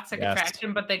with Toxic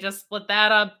Attraction, but they just split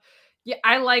that up. Yeah,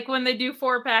 I like when they do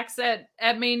 4-packs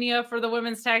at Mania for the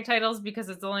women's tag titles because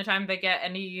it's the only time they get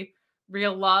any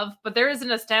real love. But there is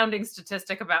an astounding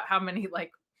statistic about how many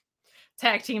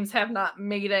tag teams have not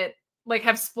made it,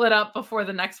 have split up before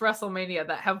the next WrestleMania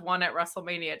that have won at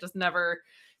WrestleMania. It just never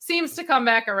seems to come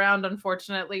back around,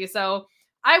 unfortunately. So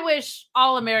I wish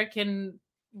All American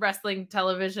wrestling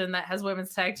television that has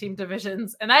women's tag team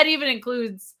divisions. And that even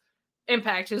includes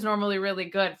Impact, who's normally really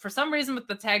good. For some reason with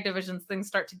the tag divisions, things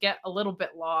start to get a little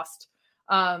bit lost.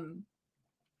 I'm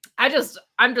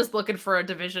just looking for a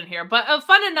division here, but a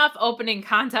fun enough opening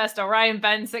contest. Orion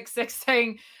Ben 66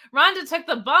 saying Ronda took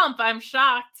the bump. I'm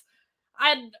shocked.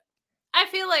 I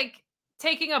feel like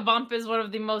taking a bump is one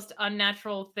of the most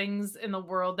unnatural things in the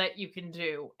world that you can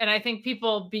do. And I think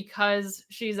people, because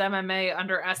she's MMA,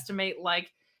 underestimate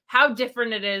like how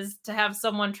different it is to have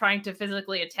someone trying to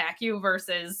physically attack you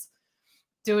versus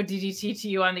do a DDT to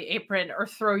you on the apron or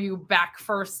throw you back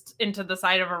first into the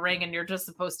side of a ring and you're just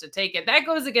supposed to take it. That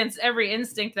goes against every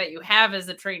instinct that you have as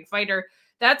a trained fighter.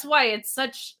 That's why it's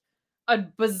such a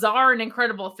bizarre and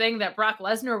incredible thing that Brock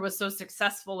Lesnar was so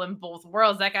successful in both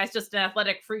worlds. That guy's just an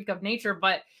athletic freak of nature.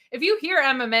 But if you hear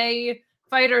MMA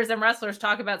fighters and wrestlers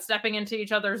talk about stepping into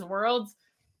each other's worlds,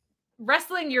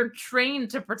 wrestling, you're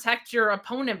trained to protect your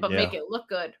opponent, but make it look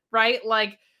good, right?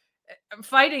 Like,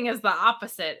 fighting is the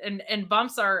opposite, and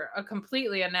bumps are a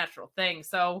completely unnatural thing.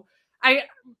 So I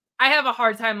have a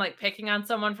hard time like picking on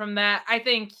someone from that. I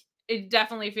think it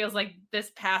definitely feels like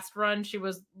this past run she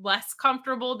was less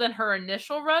comfortable than her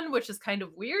initial run, which is kind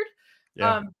of weird.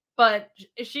 But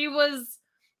she was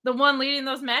the one leading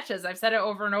those matches. I've said it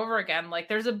over and over again. Like,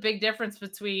 there's a big difference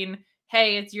between,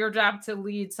 hey, it's your job to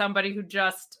lead somebody who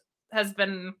just has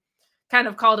been kind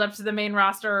of called up to the main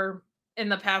roster in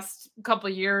the past couple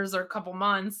years or couple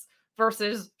months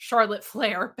versus Charlotte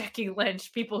Flair, Becky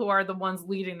Lynch, people who are the ones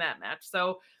leading that match.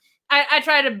 So I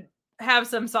try to have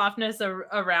some softness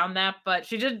around that, but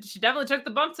she definitely took the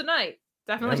bump tonight.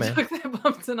 Definitely took that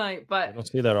bump tonight, but I don't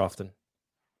see that often.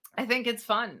 I think it's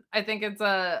fun. I think it's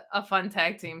a fun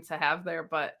tag team to have there.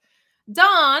 But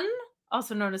Dawn,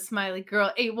 also known as Smiley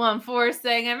Girl 814,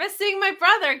 saying, I miss seeing my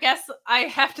brother. Guess I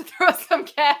have to throw some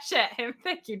cash at him.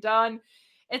 Thank you, Dawn.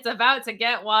 It's about to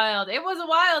get wild. It was a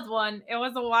wild one. It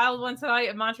was a wild one tonight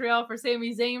in Montreal for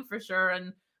Sami Zayn for sure.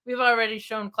 And we've already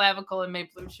shown clavicle and made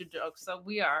blue shoe jokes, so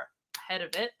we are ahead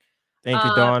of it. Thank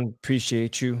you, Dawn.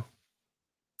 Appreciate you.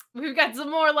 We've got some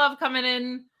more love coming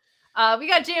in. We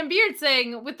got Jam Beard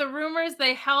saying, with the rumors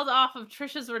they held off of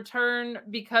Trisha's return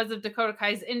because of Dakota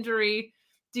Kai's injury,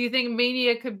 do you think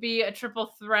Mania could be a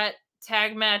triple threat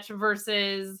tag match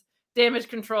versus Damage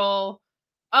Control?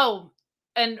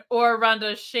 Or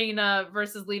Ronda Shayna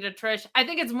versus Lita Trish? I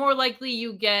think it's more likely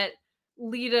you get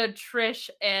Lita Trish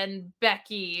and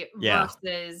Becky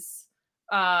versus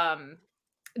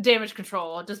Damage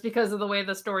Control, just because of the way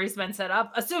the story's been set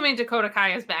up. Assuming Dakota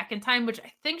Kai is back in time, which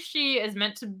I think she is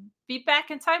meant to be back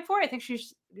in time for. I think she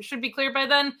should be cleared by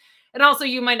then. And also,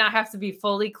 you might not have to be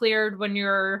fully cleared when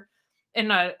you're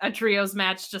in a trios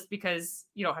match, just because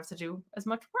you don't have to do as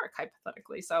much work,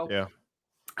 hypothetically. So yeah.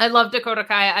 I love Dakota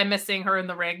Kai. I miss seeing her in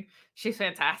the ring. She's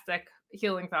fantastic.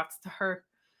 Healing thoughts to her.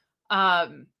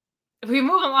 We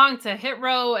move along to Hit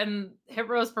Row and Hit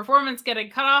Row's performance getting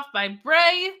cut off by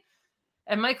Bray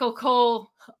and Michael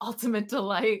Cole. Ultimate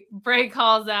delight. Bray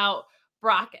calls out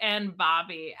Brock and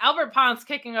Bobby. Albert Ponce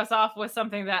kicking us off with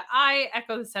something that I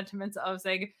echo the sentiments of,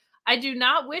 saying, I do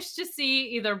not wish to see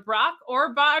either Brock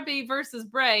or Bobby versus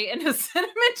Bray in a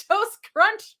Cinnamon Toast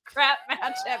Crunch crap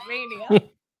match at Mania.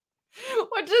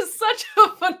 Which is such a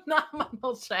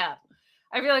phenomenal chat.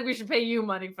 I feel like we should pay you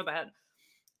money for that.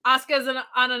 Asuka's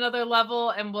on another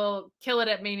level and we'll kill it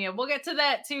at Mania. We'll get to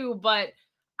that too, but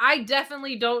I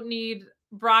definitely don't need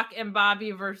Brock and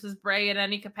Bobby versus Bray in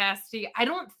any capacity. I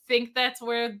don't think that's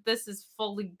where this is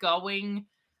fully going.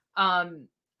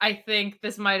 I think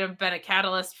this might have been a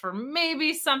catalyst for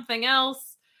maybe something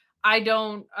else. I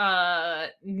don't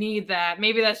need that.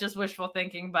 Maybe that's just wishful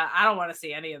thinking, but I don't want to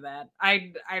see any of that.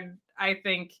 I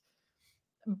think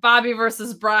Bobby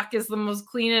versus Brock is the most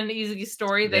clean and easy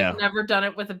story. They've never done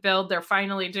it with a build. They're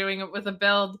finally doing it with a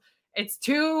build. It's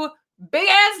two big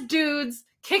ass dudes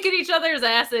kicking each other's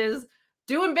asses,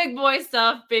 doing big boy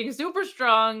stuff, being super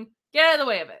strong. Get out of the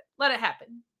way of it. Let it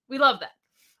happen. We love that.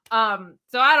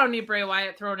 So I don't need Bray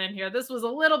Wyatt thrown in here. This was a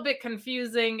little bit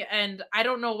confusing, and I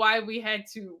don't know why we had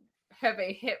to have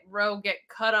a Hit Row get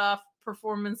cut off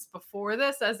performance before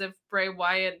this, as if Bray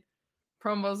Wyatt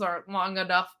promos aren't long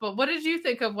enough. But what did you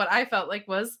think of what I felt like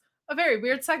was a very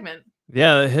weird segment?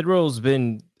 Yeah, Hit Row's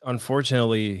been,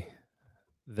 unfortunately,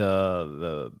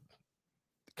 the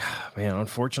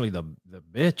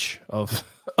bitch of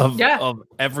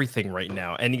everything right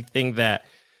now. Anything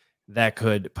that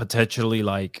could potentially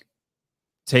like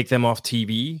take them off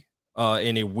TV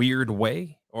in a weird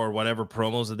way, or whatever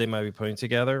promos that they might be putting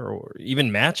together, or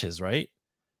even matches, right?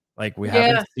 Like we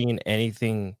haven't seen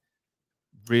anything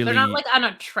really. They're not like on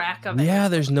a track of it. Yeah,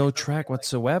 there's no track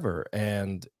whatsoever,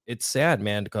 and it's sad,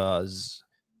 man, because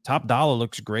Top Dollar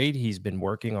looks great. He's been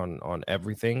working on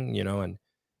everything, and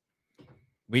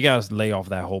we gotta lay off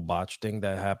that whole botch thing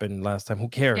that happened last time. Who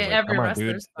cares? Yeah, Like, every come on,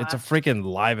 dude. wrestler's It's a botched. freaking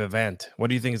live event. What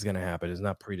do you think is gonna happen? It's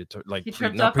not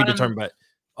predetermined, Not predetermined, but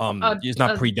it's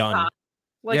not pre-done.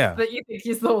 Like, Yeah. you think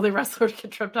he's the only wrestler to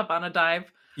get tripped up on a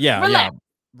dive? Yeah, Relax.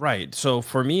 right. So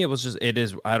for me, it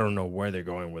is. I don't know where they're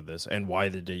going with this, and why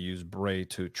did they use Bray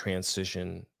to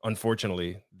transition?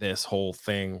 Unfortunately, this whole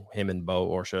thing, him and Bo,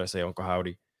 or should I say Uncle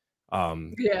Howdy,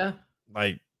 Yeah.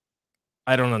 like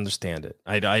I don't understand it.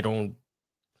 I don't.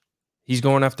 He's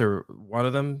going after one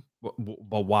of them,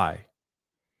 but why?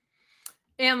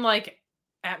 And like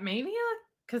at Mania,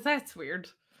 because that's weird.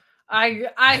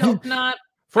 I hope not.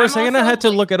 For a I'm second, I also, had to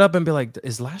like- look it up and be like,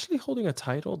 "Is Lashley holding a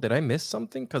title? Did I miss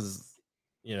something?" Because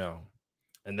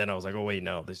and then I was like, "Oh wait,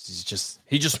 no. This is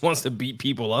he just wants to beat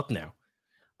people up now."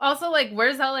 Also, like,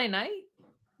 where's LA Knight?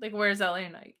 Like, where's LA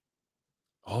Knight?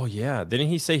 Oh yeah, didn't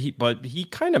he say but he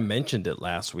kind of mentioned it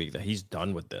last week that he's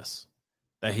done with this.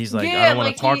 That he's like, I don't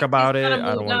want to talk about it.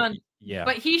 I don't want. Yeah,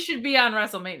 but he should be on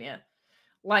WrestleMania.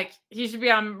 Like, he should be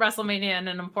on WrestleMania in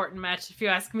an important match. If you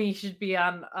ask me, he should be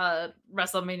on a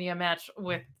WrestleMania match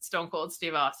with Stone Cold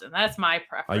Steve Austin. That's my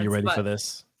preference. Are you ready for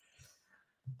this?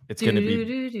 It's going to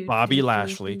be Bobby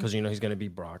Lashley, because he's going to be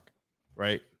Brock,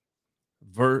 right?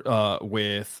 Do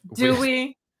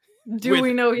we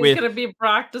know he's going to be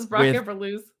Brock? Does Brock ever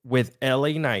lose? With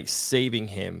LA Knight saving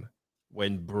him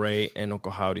when Bray and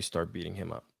Uncle Howdy start beating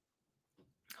him up.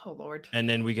 Oh, Lord. And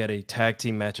then we get a tag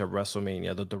team match at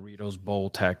WrestleMania, the Doritos Bowl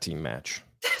tag team match.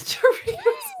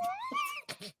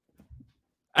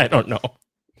 I don't know.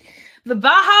 The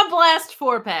Baja Blast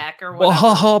 4-pack or whatever.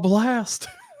 Baja Blast.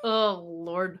 Oh,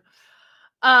 Lord.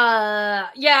 Yeah,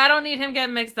 I don't need him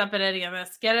getting mixed up in any of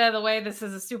this. Get it out of the way. This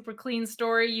is a super clean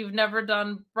story. You've never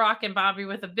done Brock and Bobby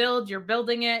with a build. You're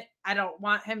building it. I don't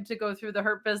want him to go through the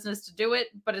Hurt Business to do it,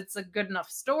 but it's a good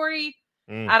enough story.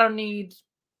 I don't need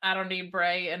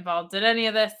Bray involved in any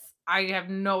of this. I have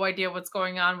no idea what's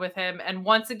going on with him. And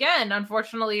once again,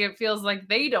 unfortunately, it feels like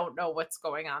they don't know what's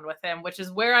going on with him, which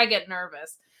is where I get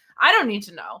nervous. I don't need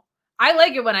to know. I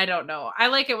like it when I don't know. I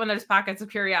like it when there's pockets of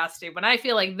curiosity. When I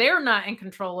feel like they're not in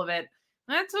control of it,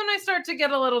 that's when I start to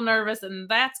get a little nervous. And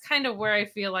that's kind of where I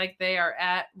feel like they are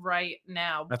at right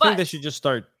now. I think they should just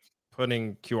start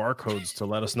putting QR codes to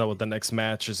let us know what the next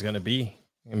match is going to be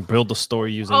and build the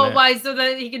story using that. Why? So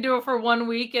that he can do it for 1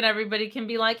 week and everybody can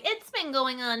be like, it's been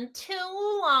going on too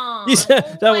long.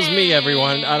 That was me,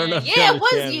 everyone. I don't know. Yeah, it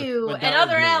was you and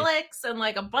other Alex and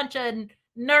like a bunch of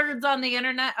nerds on the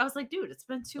internet. I was like, dude, it's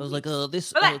been 2 weeks. I was like,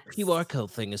 this QR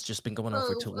code thing has just been going on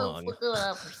for too long.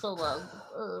 For so long.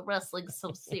 Wrestling's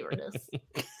so serious.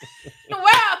 We're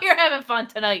out here having fun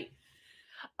tonight.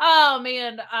 Oh,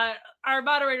 man. Our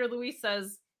moderator, Luis,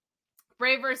 says,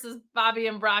 Bray versus Bobby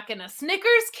and Brock in a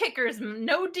Snickers Kickers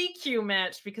no DQ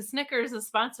match because Snickers is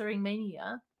sponsoring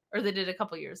Mania. Or they did a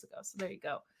couple years ago. So there you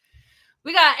go.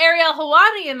 We got Ariel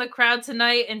Helwani in the crowd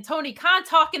tonight and Tony Khan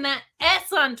talking that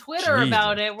S on Twitter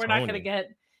about it. We're not going to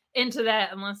get into that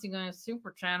unless you're going to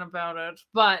super chat about it.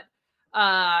 But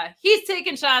he's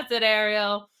taking shots at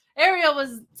Ariel. Ariel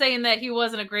was saying that he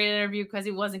wasn't a great interview because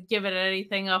he wasn't giving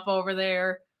anything up over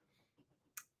there.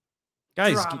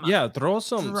 Guys, throw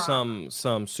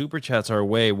some super chats our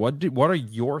way. What are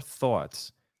your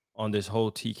thoughts on this whole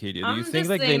TK deal? Do you think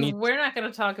like they need? We're not going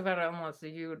to talk about it unless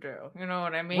you do. You know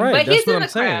what I mean? Right, but that's he's what in I'm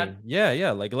the saying. crowd.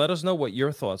 Yeah. Like, let us know what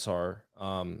your thoughts are.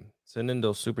 Send in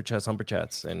those super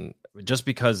chats, and just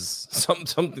because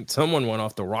someone went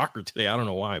off the rocker today, I don't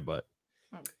know why, but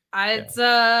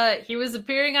he was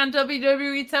appearing on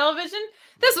WWE television.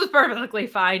 This was perfectly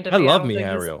fine to me. I love me,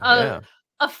 Ariel.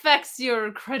 Affects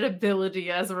your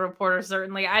credibility as a reporter.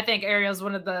 Certainly, I think Ariel's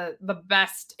one of the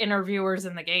best interviewers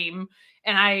in the game,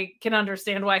 and I can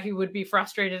understand why he would be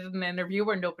frustrated in an interview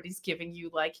where nobody's giving you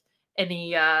like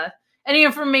any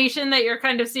information that you're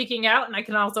kind of seeking out. And I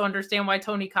can also understand why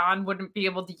Tony Khan wouldn't be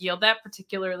able to yield that,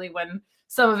 particularly when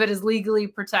some of it is legally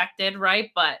protected, right?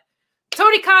 But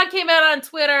Tony Khan came out on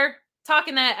Twitter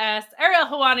talking that ass. Ariel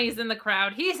Helwani's in the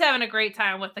crowd. He's having a great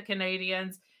time with the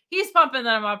Canadians. He's pumping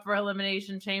them up for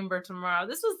Elimination Chamber tomorrow.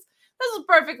 This was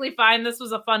perfectly fine. This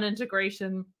was a fun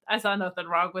integration. I saw nothing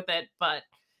wrong with it. But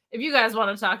if you guys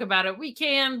want to talk about it, we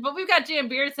can. But we've got Jam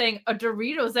Beard saying a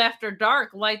Doritos After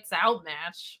Dark lights out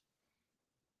match.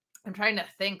 I'm trying to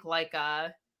think like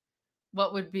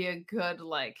what would be a good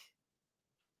like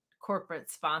corporate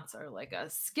sponsor, like a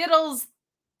Skittles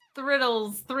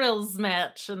thrills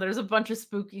match, and there's a bunch of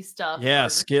spooky stuff. Yeah,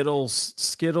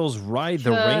 Skittles ride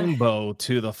the rainbow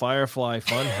to the Firefly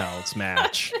Funhouse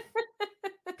match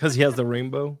because he has the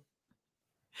rainbow.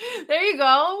 There you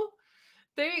go.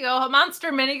 A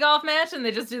monster mini golf match, and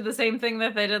they just do the same thing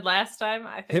that they did last time.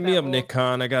 I think Hit me up, Nick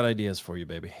Khan. I got ideas for you,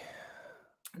 baby.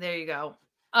 There you go.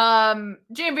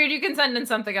 Jambeard, you can send in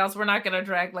something else. We're not gonna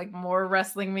drag like more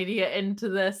wrestling media into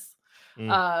this.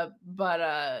 But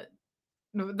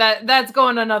that's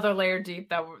going another layer deep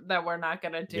that we're not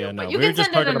gonna do. Yeah, no, but you we were can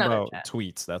just send in talking another about chat.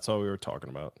 tweets. That's all we were talking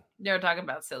about. They were talking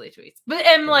about silly tweets, but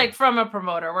like from a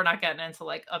promoter, we're not getting into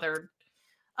like other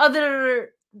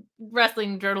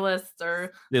wrestling journalists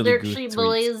or dirt sheet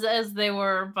boys as they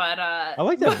were. But I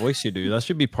like that voice you do. That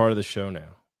should be part of the show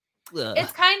now.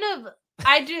 It's kind of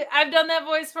I've done that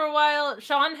voice for a while.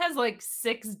 Sean has like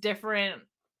 6 different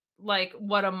like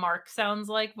what a mark sounds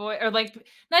like voice, or like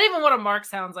not even what a mark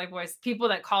sounds like voice. People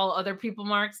that call other people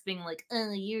marks, being like,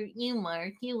 "Oh, you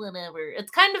Mark, you whatever."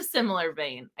 It's kind of similar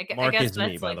vein. I guess is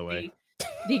that's me, by like the way.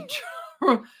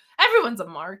 Everyone's a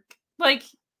mark. Like,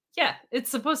 yeah,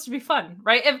 it's supposed to be fun,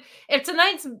 right? If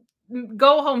tonight's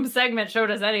go home segment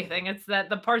showed us anything, it's that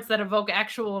the parts that evoke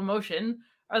actual emotion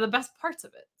are the best parts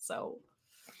of it. So,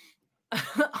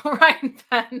 all right,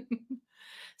 Ben.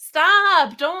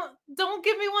 Stop! Don't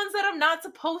give me ones that I'm not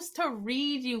supposed to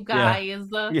read, you guys.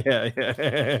 Yeah.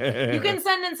 You can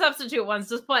send in substitute ones.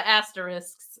 Just put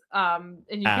asterisks. And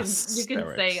you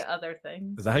can say other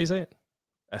things. Is that how you say it?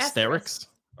 Asterisks?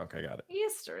 Okay, got it.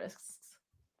 Asterisks.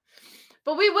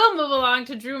 But we will move along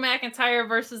to Drew McIntyre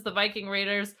versus the Viking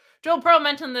Raiders. Joe Pearl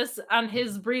mentioned this on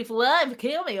his brief live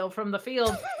cameo from the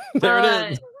field. There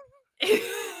it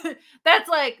is. That's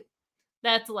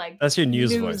your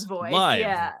news voice.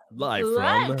 Live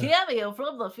from cameo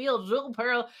from the field, Joe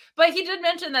Pearl. But he did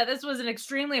mention that this was an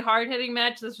extremely hard-hitting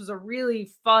match. This was a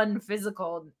really fun,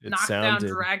 physical, knockdown,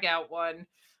 drag-out one.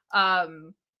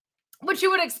 Which you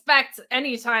would expect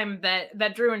anytime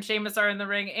that Drew and Sheamus are in the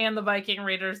ring and the Viking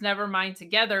Raiders, never mind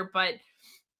together. But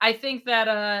I think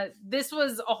that this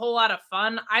was a whole lot of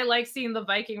fun. I like seeing the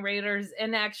Viking Raiders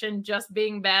in action, just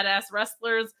being badass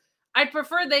wrestlers. I'd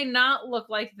prefer they not look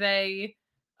like they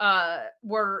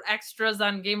were extras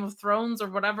on Game of Thrones or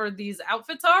whatever these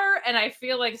outfits are. And I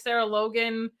feel like Sarah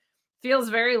Logan feels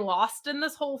very lost in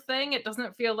this whole thing. It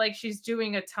doesn't feel like she's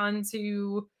doing a ton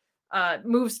to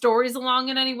move stories along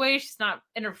in any way. She's not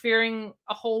interfering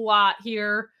a whole lot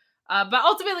here. But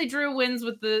ultimately, Drew wins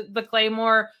with the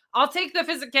Claymore. I'll take the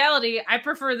physicality. I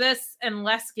prefer this and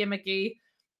less gimmicky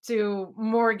to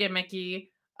more gimmicky.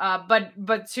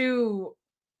 But two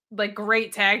like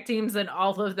great tag teams, and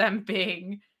all of them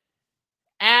being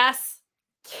ass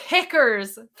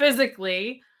kickers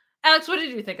physically. Alex, what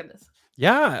did you think of this?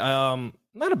 Yeah,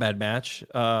 not a bad match.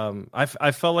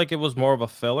 I felt like it was more of a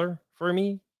filler for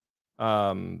me.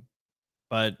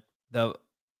 But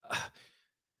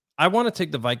I want to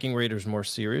take the Viking Raiders more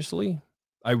seriously.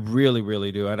 I really,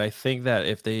 really do. And I think that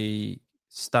if they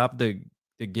stop the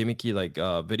gimmicky like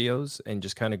videos and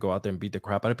just kind of go out there and beat the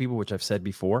crap out of people, which I've said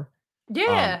before,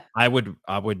 I would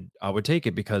take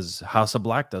it, because House of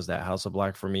Black does that. House of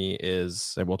Black for me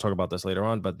is, and we'll talk about this later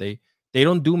on, but they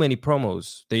don't do many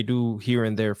promos. They do here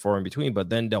and there, far in between, but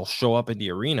then they'll show up in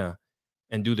the arena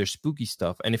and do their spooky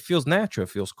stuff, and it feels natural.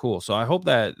 It feels cool. So I hope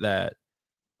that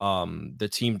the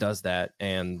team does that.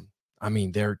 And I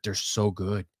mean, they're so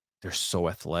good. They're so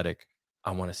athletic.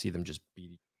 I want to see them just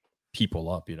beat people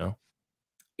up, you know?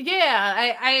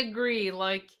 Yeah, I agree.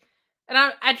 Like,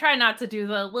 and I try not to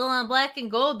do on Black and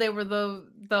Gold. They were the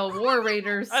War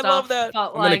Raiders stuff. I love that.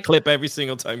 I'm going to clip every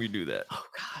single time you do that. Oh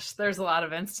gosh, there's a lot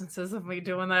of instances of me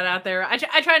doing that out there. I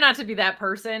try not to be that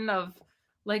person of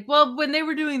like, well, when they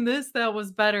were doing this, that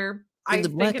was better. I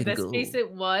think in this case it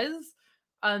was.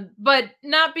 But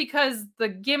not because the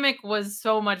gimmick was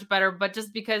so much better, but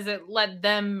just because it let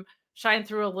them shine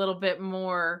through a little bit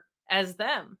more as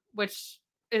them, which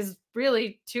is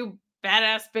really two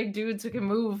badass big dudes who can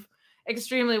move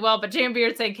extremely well. But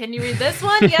Jambeard saying, can you read this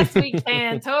one? Yes, we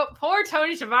can. Poor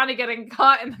Tony Schiavone getting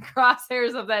caught in the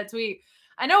crosshairs of that tweet.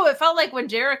 I know it felt like when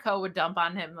Jericho would dump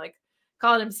on him, like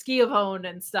calling him Ski-a-bone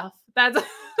and stuff. That's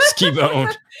Ski-bone.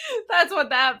 That's what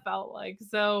that felt like.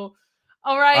 So,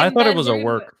 all right. I thought it was a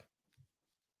work.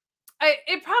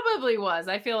 It probably was.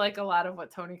 I feel like a lot of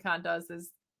what Tony Khan does is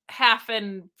half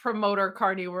in promoter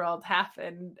Carney world, half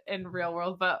in real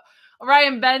world. But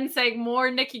Ryan Ben saying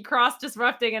more Nikki Cross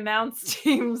disrupting announced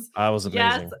teams. That was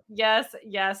amazing. Yes.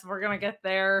 We're going to get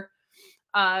there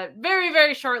very,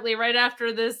 very shortly. Right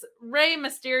after this Rey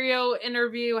Mysterio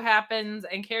interview happens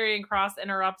and Karrion Kross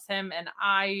interrupts him. And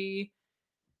I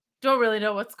don't really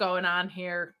know what's going on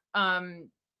here.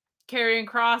 Karrion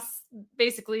Kross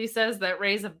basically says that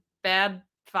Ray's a bad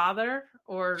father,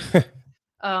 or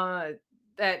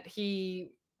that he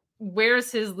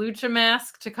wears his lucha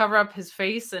mask to cover up his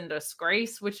face and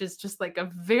disgrace, which is just like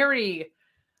a very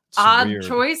odd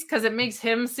choice because it makes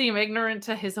him seem ignorant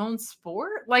to his own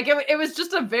sport. Like it was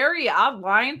just a very odd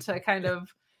line to kind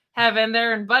of have in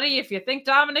there. And buddy, if you think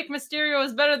Dominic Mysterio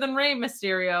is better than Rey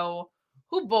Mysterio,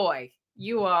 oh boy,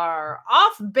 you are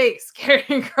off base,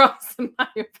 Karrion Kross, in my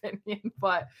opinion.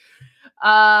 But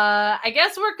I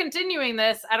guess we're continuing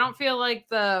this. I don't feel like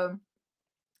the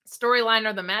storyline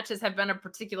or the matches have been a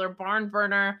particular barn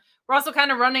burner. We're also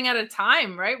kind of running out of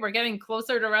time, right? We're getting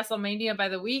closer to WrestleMania by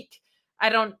the week. I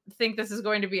don't think this is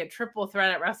going to be a triple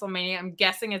threat at WrestleMania. I'm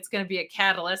guessing it's going to be a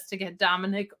catalyst to get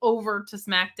Dominic over to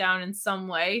SmackDown in some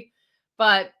way.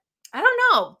 But I don't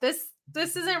know. This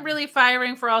isn't really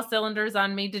firing for all cylinders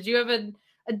on me. Did you have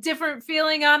a different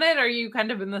feeling on it? Or are you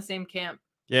kind of in the same camp?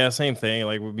 Yeah, same thing.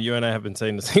 Like you and I have been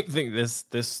saying the same thing. This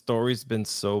story's been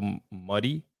so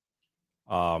muddy.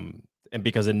 And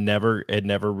because it never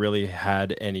really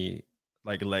had any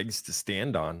like legs to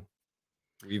stand on.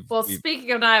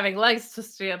 Speaking of not having legs to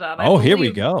stand on, here we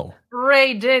go.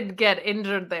 Ray did get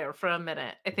injured there for a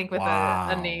minute, I think, with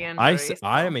a knee injury.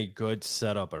 I am a good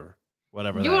setup-er,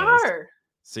 whatever you that are. Is.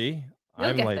 See,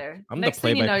 I'm like there. I'm Next the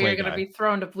thing you know, you're going to be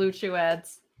thrown to Blue Chew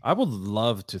ads. I would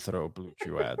love to throw Blue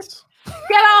Chew ads.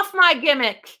 Get off my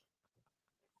gimmick.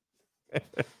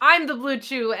 I'm the Blue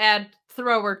Chew ad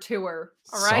thrower tour.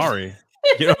 All right. Sorry.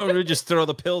 You don't just throw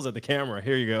the pills at the camera.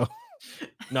 Here you go.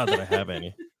 Not that I have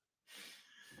any.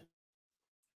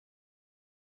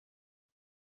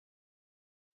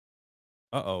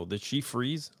 Uh-oh, did she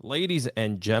freeze? Ladies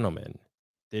and gentlemen,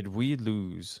 did we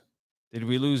lose? Did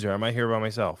we lose her? Am I here by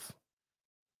myself?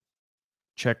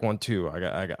 Check 1 2.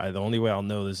 I the only way I'll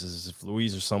know this is if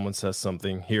Louise or someone says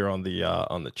something here on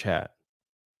the chat.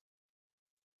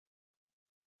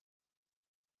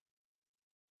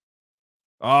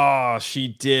 Oh, she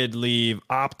did leave.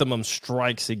 Optimum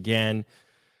strikes again.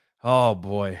 Oh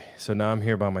boy. So now I'm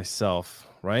here by myself,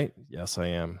 right? Yes, I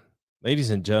am. Ladies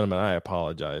and gentlemen, I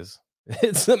apologize.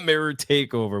 It's a mirror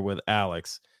takeover with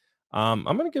Alex. I'm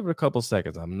going to give it a couple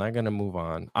seconds. I'm not going to move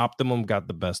on. Optimum got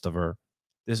the best of her.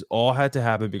 This all had to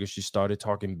happen because she started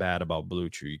talking bad about Blue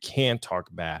Chew. You can't talk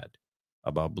bad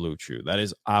about Blue Chew. That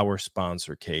is our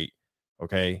sponsor, Kate.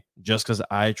 Okay? Just because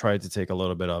I tried to take a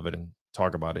little bit of it and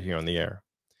talk about it here on the air.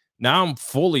 Now I'm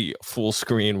full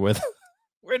screen with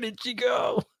where did she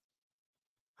go?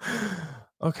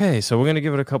 Okay, so we're going to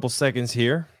give it a couple seconds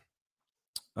here.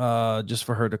 Just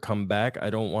for her to come back. I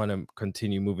don't want to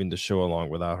continue moving the show along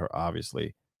without her,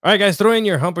 obviously. All right, guys, throw in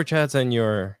your humper chats and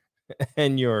your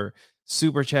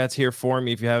super chats here for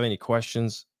me. If you have any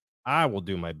questions, I will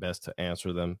do my best to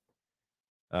answer them.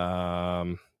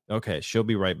 Okay, she'll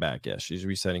be right back. Yeah, she's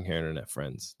resetting her internet,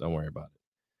 friends. Don't worry about it.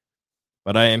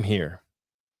 But I am here.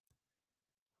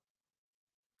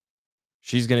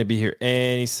 She's going to be here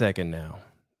any second now.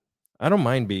 I don't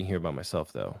mind being here by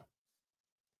myself, though.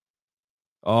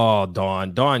 Oh,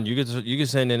 Dawn, you can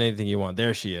send in anything you want.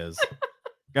 There she is.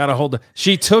 Gotta hold her.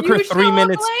 She took her 3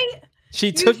 minutes.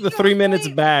 She took the 3 minutes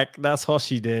back. That's all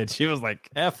she did. She was like,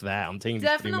 F that. I'm taking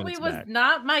definitely 3 minutes was back.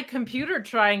 Not my computer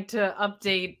trying to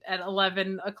update at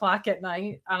 11 o'clock at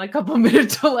night on a couple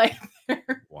minute delay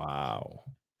there. Wow.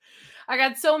 I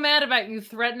got so mad about you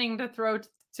threatening to throw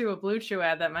to a Blue Chew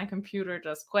ad that my computer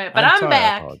just quit. But I'm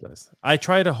back. I apologize. I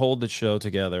tried to hold the show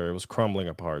together. It was crumbling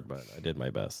apart, but I did my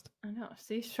best. I know.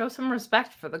 See, show some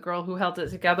respect for the girl who held it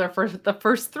together for the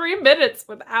first 3 minutes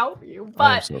without you. But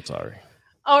I'm so sorry.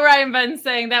 Orion Ben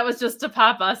saying that was just to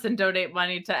pop us and donate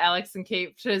money to Alex and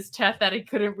Kate to his chat that he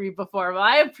couldn't read before. Well,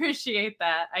 I appreciate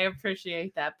that.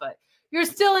 But you're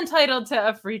still entitled to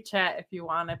a free chat if you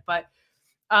want it. But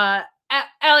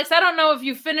Alex, I don't know if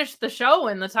you finished the show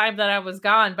in the time that I was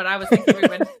gone, but I was thinking we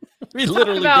would we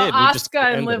literally talk about did.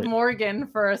 Asuka and Liv Morgan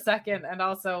for a second, and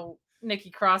also Nikki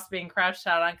Cross being crouched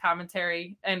out on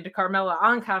commentary and Carmella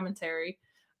on commentary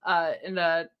in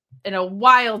a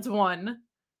wild one.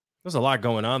 There's a lot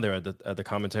going on there at the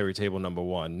commentary table, number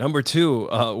one. Number two,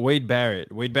 Wade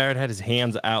Barrett. Wade Barrett had his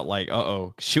hands out like,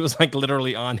 uh-oh. She was like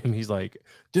literally on him. He's like,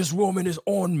 this woman is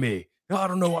on me. I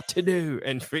don't know what to do.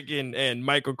 And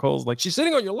Michael Cole's like, she's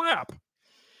sitting on your lap.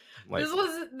 Like,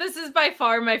 this is by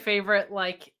far my favorite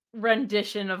like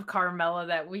rendition of Carmella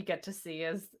that we get to see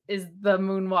is the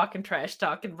moonwalk and trash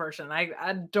talking version. I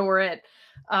adore it.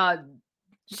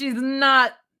 She's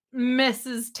not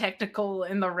Mrs. Technical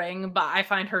in the ring, but I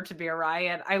find her to be a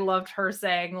riot. I loved her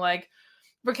saying like,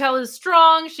 Raquel is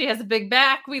strong. She has a big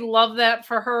back. We love that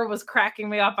for her. Was cracking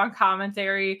me up on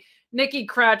commentary. Nikki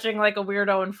crouching like a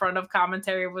weirdo in front of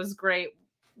commentary was great.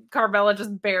 Carmella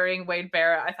just burying Wade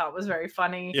Barrett, I thought was very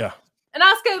funny. Yeah. And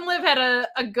Asuka and Liv had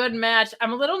a good match.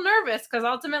 I'm a little nervous because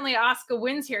ultimately Asuka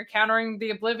wins here, countering the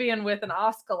Oblivion with an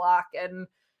Asuka lock. And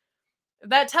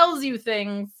that tells you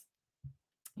things.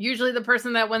 Usually the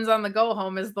person that wins on the go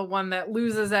home is the one that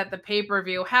loses at the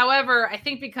pay-per-view. However, I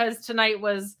think because tonight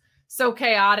was so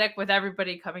chaotic with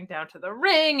everybody coming down to the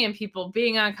ring and people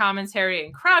being on commentary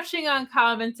and crouching on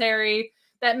commentary,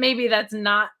 that maybe that's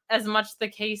not as much the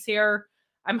case here.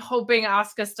 I'm hoping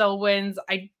Asuka still wins.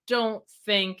 I don't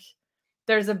think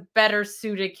there's a better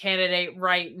suited candidate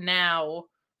right now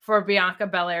for Bianca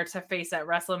Belair to face at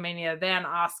WrestleMania than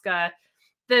Asuka.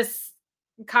 This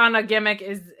kind of gimmick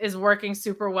is working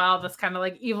super well. This kind of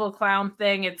like evil clown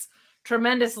thing. It's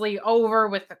tremendously over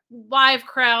with the live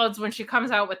crowds. When she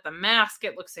comes out with the mask,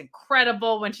 it looks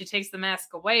incredible. When she takes the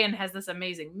mask away and has this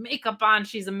amazing makeup on,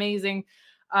 she's amazing.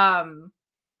 And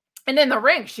in the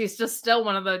ring, she's just still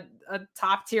one of the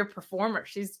top tier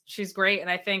performers. She's great. And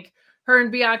I think her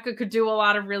and Bianca could do a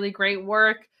lot of really great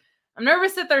work. I'm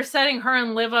nervous that they're setting her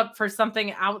and Liv up for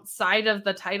something outside of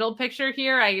the title picture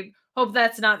here. I hope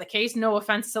that's not the case. No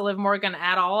offense to Liv Morgan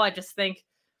at all. I just think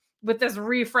with this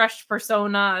refreshed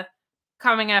persona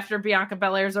coming after Bianca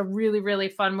Belair is a really, really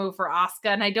fun move for Asuka.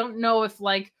 And I don't know if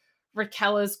like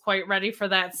Raquel is quite ready for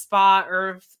that spot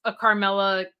or if a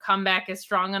Carmella comeback is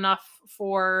strong enough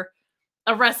for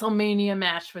a WrestleMania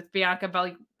match with Bianca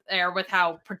Belair with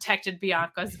how protected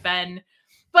Bianca's been.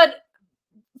 But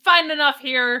fine enough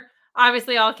here.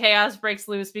 Obviously, all chaos breaks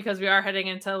loose because we are heading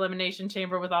into Elimination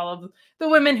Chamber with all of the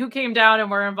women who came down and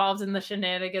were involved in the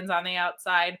shenanigans on the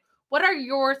outside. What are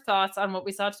your thoughts on what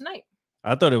we saw tonight?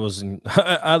 I thought it was,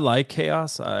 I like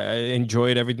chaos. I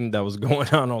enjoyed everything that was going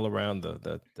on all around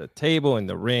the table and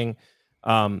the ring.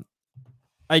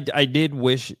 I did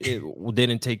wish it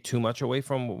didn't take too much away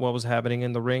from what was happening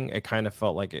in the ring. It kind of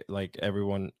felt like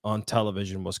everyone on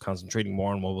television was concentrating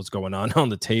more on what was going on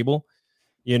the table,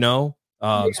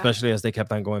 especially as they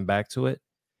kept on going back to it.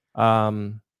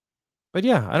 But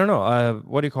yeah, I don't know.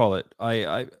 What do you call it?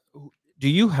 Do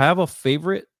you have a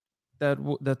favorite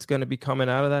that's going to be coming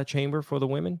out of that chamber for the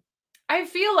women? I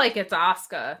feel like it's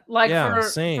Asuka.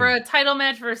 For a title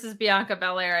match versus Bianca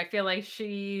Belair, I feel like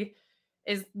she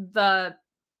is the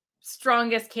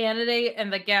strongest candidate,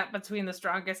 and the gap between the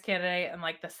strongest candidate and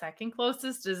like the second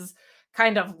closest is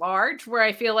kind of large, where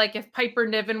I feel like if Piper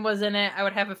Niven was in it, I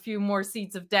would have a few more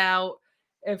seeds of doubt.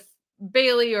 If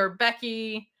Bayley or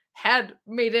Becky had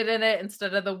made it in it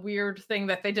instead of the weird thing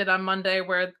that they did on Monday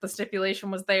where the stipulation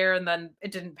was there and then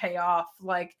it didn't pay off,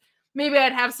 like maybe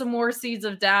I'd have some more seeds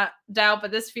of doubt,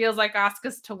 but this feels like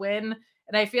Asuka's to win.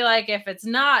 And I feel like if it's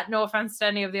not, no offense to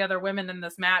any of the other women in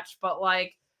this match, but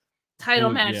like title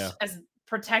match as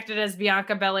protected as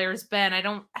Bianca Belair's been, I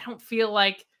don't feel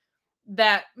like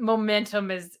that momentum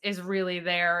is really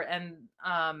there. And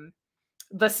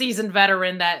the seasoned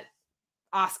veteran that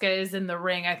Asuka is in the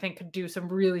ring, I think could do some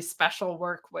really special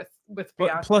work with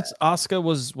Bianca. Plus Asuka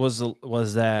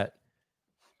was that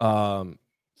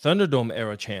Thunderdome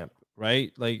era champ,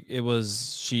 right? Like it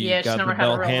was, she got the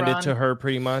belt handed to her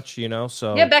pretty much,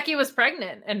 so yeah, Becky was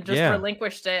pregnant and just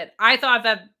relinquished it. I thought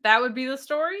that would be the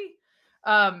story.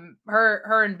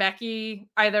 Her and Becky,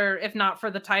 either, if not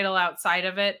for the title outside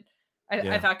of it,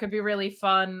 I thought could be really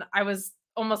fun. I was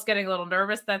almost getting a little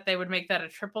nervous that they would make that a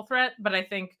triple threat, but I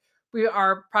think we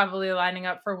are probably lining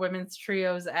up for women's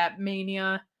trios at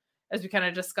Mania, as we kind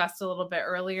of discussed a little bit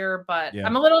earlier. But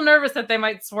I'm a little nervous that they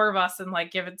might swerve us and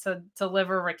like give it to Liv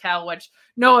or Raquel, which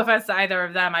no offense to either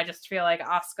of them. I just feel like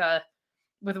Asuka,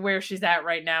 with where she's at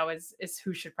right now, is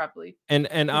who should probably. And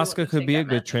Asuka could be a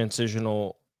good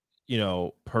transitional,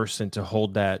 person to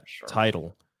hold that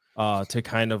title, to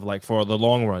kind of like for the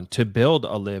long run, to build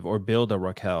a Liv or build a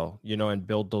Raquel, and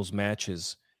build those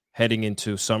matches heading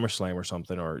into SummerSlam or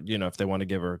something, or if they want to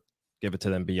give it to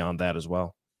them beyond that as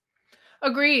well.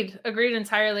 Agreed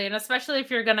entirely. And especially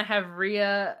if you're gonna have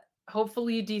Rhea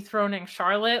hopefully dethroning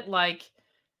Charlotte, like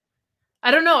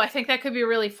I don't know, I think that could be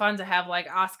really fun to have like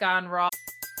Asuka on Raw.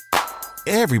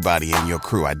 Everybody in your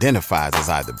crew identifies as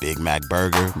either Big Mac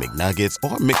Burger, McNuggets,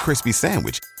 or McCrispy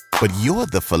Sandwich, but you're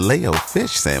the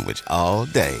Filet-O-Fish Sandwich all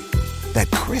day. That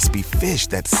crispy fish,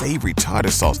 that savory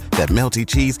tartar sauce, that melty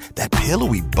cheese, that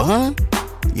pillowy bun.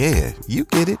 Yeah, you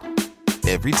get it.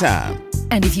 Every time.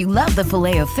 And if you love the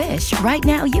Filet-O-Fish, right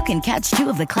now you can catch two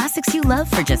of the classics you love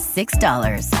for just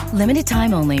 $6. Limited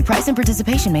time only. Price and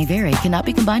participation may vary. Cannot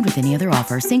be combined with any other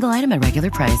offer. Single item at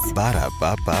regular price.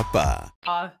 Ba-da-ba-ba-ba.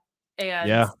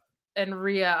 And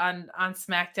Rhea on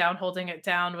SmackDown holding it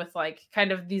down with like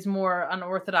kind of these more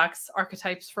unorthodox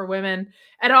archetypes for women,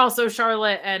 and also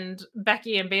Charlotte and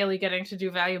Becky and Bayley getting to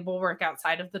do valuable work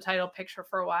outside of the title picture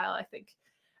for a while. I think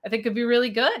could be really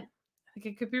good. I think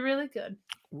it could be really good.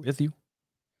 With you.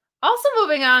 Also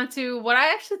moving on to what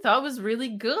I actually thought was really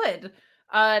good.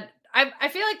 I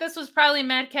feel like this was probably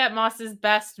Madcap Moss's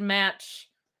best match,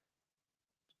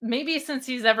 maybe since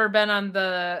he's ever been on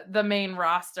the main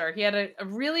roster. He had a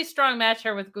really strong match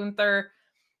here with Gunther.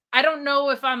 I don't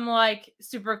know if I'm like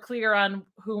super clear on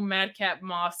who Madcap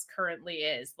Moss currently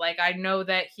is. Like, I know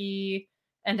that he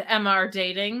and Emma are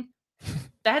dating.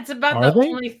 That's about the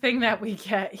only thing that we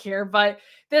get here. But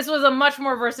this was a much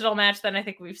more versatile match than I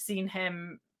think we've seen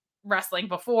him wrestling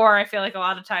before. I feel like a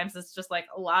lot of times it's just like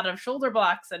a lot of shoulder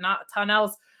blocks and not a ton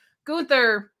else.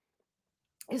 Gunther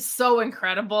is so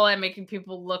incredible at making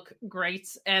people look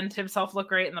great and himself look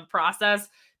great in the process,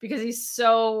 because he's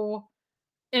so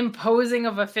imposing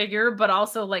of a figure, but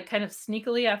also like kind of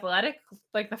sneakily athletic.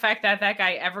 Like the fact that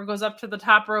guy ever goes up to the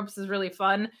top ropes is really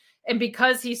fun. And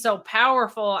because he's so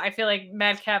powerful, I feel like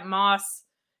Madcap Moss,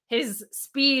 his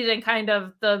speed and kind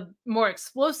of the more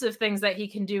explosive things that he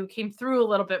can do came through a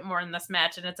little bit more in this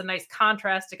match. And it's a nice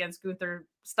contrast against Gunther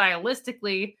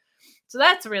stylistically. So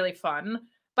that's really fun.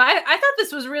 But I thought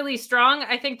this was really strong.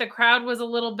 I think the crowd was a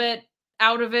little bit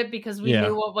out of it because we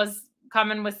knew what was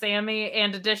coming with Sammy.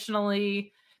 And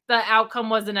additionally, the outcome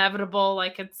was inevitable.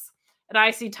 Like, it's an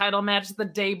IC title match the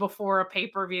day before a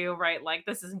pay-per-view, right? Like,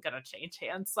 this isn't going to change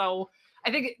hands. So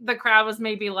I think the crowd was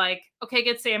maybe like, okay,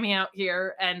 get Sammy out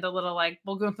here, and a little like,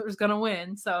 well, Gunther's going to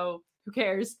win, so who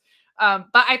cares? But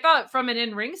I thought from an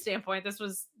in-ring standpoint, this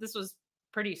was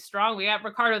pretty strong. We got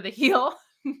Ricardo the heel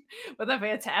with a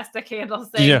fantastic handle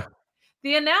saying,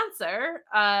 the announcer,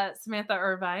 Samantha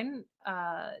Irvine,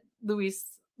 Luis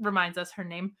reminds us her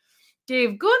name,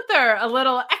 gave Gunther a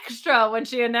little extra when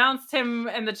she announced him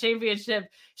and the championship.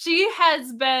 She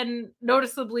has been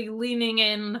noticeably leaning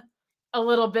in a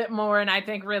little bit more, and I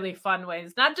think really fun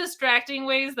ways, not distracting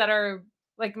ways that are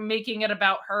like making it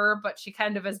about her, but she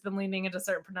kind of has been leaning into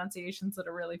certain pronunciations in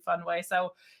a really fun way.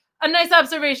 So a nice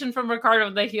observation from Ricardo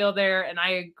the heel there, and I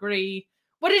agree.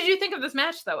 What did you think of this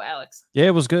match though, Alex? Yeah,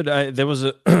 it was good. There was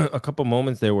a couple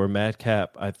moments there where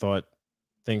Madcap, I thought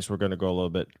things were going to go a little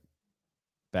bit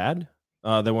bad.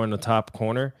 They were in the top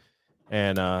corner,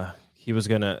 and he was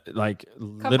gonna like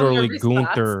literally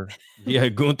Gunther. Yeah,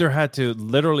 Gunther had to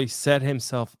literally set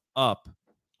himself up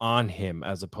on him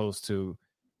as opposed to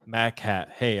Madcap.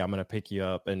 Hey, I'm gonna pick you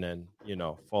up and then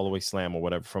fall away slam or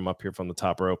whatever from up here from the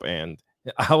top rope. And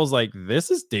I was like, this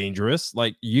is dangerous.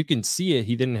 Like, you can see it.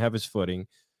 He didn't have his footing.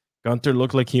 Gunther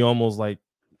looked like he almost like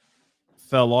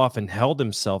fell off and held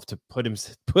himself to put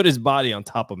his body on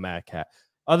top of Madcap.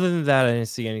 Other than that, I didn't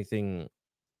see anything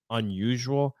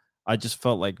unusual. I just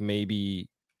felt like maybe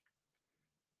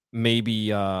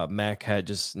Madcap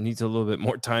just needs a little bit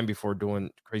more time before doing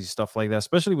crazy stuff like that,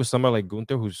 especially with somebody like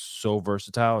Gunther, who's so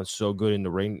versatile and so good in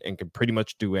the ring and can pretty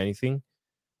much do anything.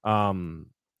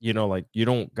 Like, you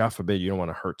don't, God forbid, you don't want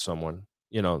to hurt someone,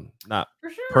 not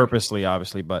purposely,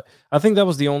 obviously, but I think that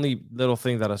was the only little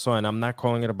thing that I saw, and I'm not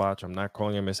calling it a botch. I'm not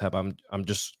calling it a mishap. I'm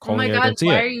just calling it. Oh my God,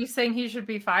 why are you saying he should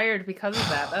be fired because of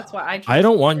that? That's why I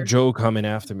don't want Joe coming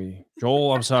after me.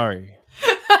 Joel, I'm sorry.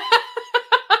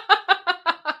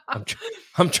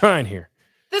 I'm trying here.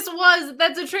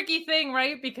 That's a tricky thing,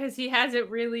 right? Because he hasn't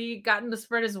really gotten to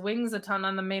spread his wings a ton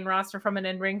on the main roster from an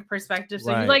in-ring perspective.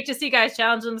 So You'd like to see guys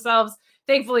challenge themselves.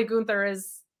 Thankfully, Gunther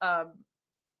is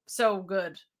so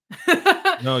good.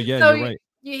 No, yeah, so you're right.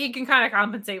 He can kind of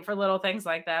compensate for little things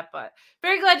like that, but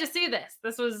very glad to see this.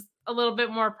 This was a little bit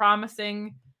more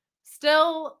promising.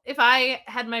 Still, if I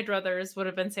had my druthers, would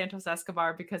have been Santos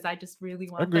Escobar, because I just really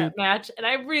want that match, and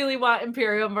I really want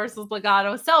Imperium versus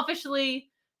Legado selfishly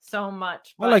so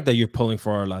much. I like that you're pulling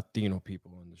for our Latino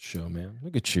people on the show, man.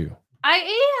 Look at you.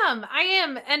 I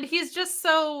am, and he's just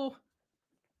so.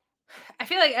 I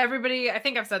feel like everybody, I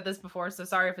think I've said this before, so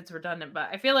sorry if it's redundant, but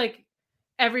I feel like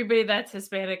everybody that's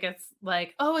Hispanic, it's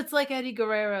like, oh, it's like Eddie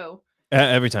Guerrero.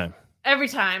 Every time,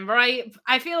 right?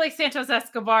 I feel like Santos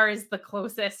Escobar is the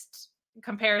closest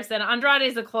comparison. Andrade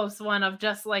is a close one of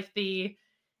just like the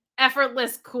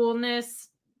effortless coolness.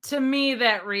 To me,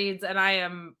 that reads, and I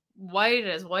am white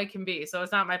as white can be, so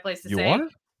it's not my place to say.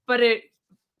 But it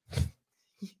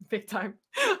big time.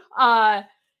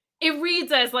 It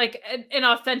reads as like an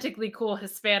authentically cool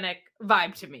Hispanic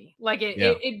vibe to me. Like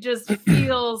it just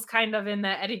feels kind of in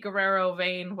that Eddie Guerrero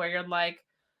vein where you're like,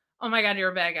 oh my God,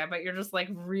 you're a bad guy, but you're just like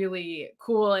really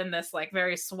cool in this like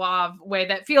very suave way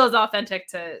that feels authentic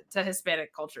to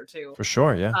Hispanic culture too. For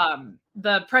sure, yeah.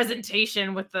 The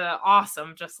presentation with the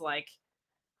awesome, just like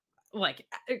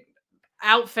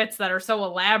outfits that are so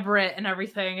elaborate and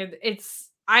everything.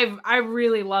 I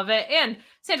really love it. And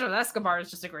Santos Escobar is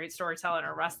just a great storyteller and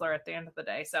a wrestler at the end of the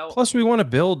day. So plus we want to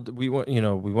build, we want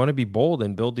to be bold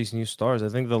and build these new stars. I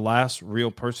think the last real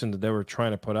person that they were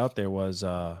trying to put out there was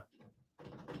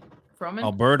Roman?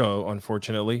 Alberto,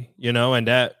 unfortunately, and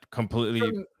that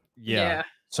completely, yeah.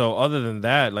 So other than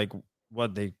that, like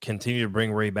what they continue to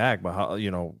bring Ray back, but how,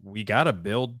 we got to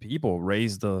build people, Ray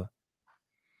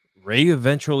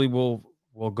eventually will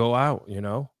go out,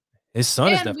 his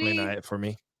son is definitely not it for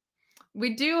me.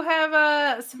 We do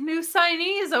have some new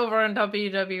signees over on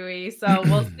WWE, so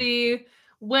we'll see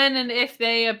when and if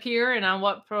they appear and on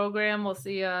what program. We'll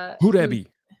see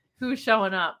who's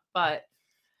showing up, but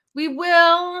we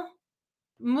will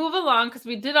move along because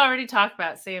we did already talk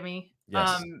about Sammy.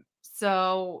 Yes.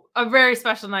 So a very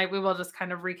special night. We will just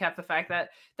kind of recap the fact that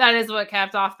is what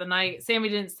capped off the night. Sammy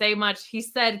didn't say much. He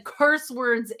said curse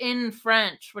words in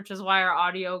French, which is why our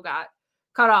audio got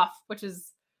cut off, which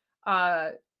is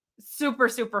super,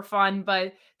 super fun.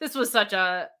 But this was such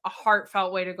a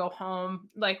heartfelt way to go home.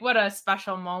 Like, what a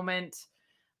special moment.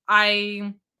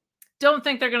 I don't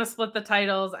think they're going to split the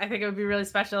titles. I think it would be really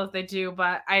special if they do,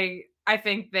 but I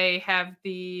think they have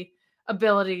the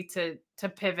ability to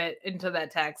pivot into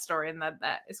that tag story, and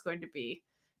that is going to be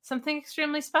something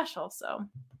extremely special. So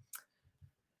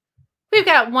we've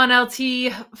got one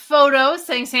LT photo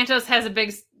saying Santos has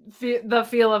the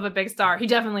feel of a big star. He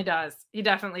definitely does.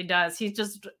 He's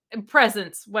just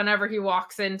presence whenever he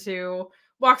walks down a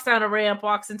ramp,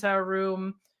 walks into a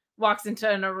room, walks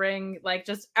into a ring, like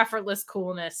just effortless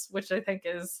coolness, which I think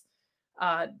is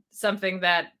something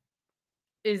that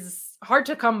is hard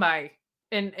to come by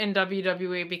in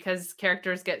WWE because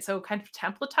characters get so kind of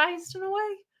templatized in a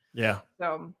way. Yeah.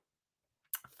 So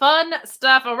fun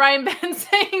stuff. Orion Ben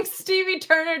saying Stevie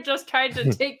Turner just tried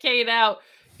to take Kate out.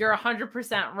 You're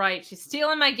 100% right. She's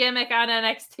stealing my gimmick on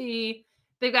NXT.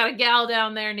 They've got a gal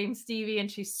down there named Stevie, and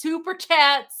she super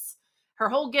chats. Her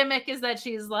whole gimmick is that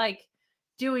she's like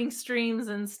doing streams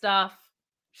and stuff.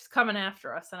 She's coming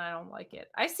after us, and I don't like it.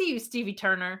 I see you, Stevie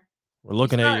Turner. We're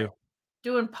looking at you.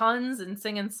 Doing puns and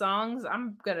singing songs.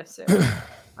 I'm gonna sue.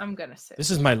 This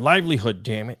is my livelihood,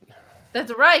 damn it.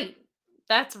 That's right.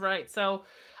 So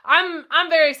I'm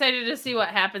very excited to see what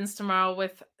happens tomorrow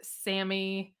with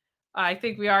Sammy. I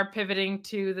think we are pivoting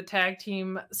to the tag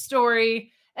team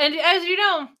story. And as you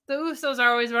know, the Usos are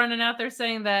always running out there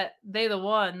saying that they the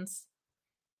ones.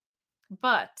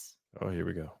 But here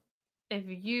we go. If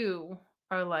you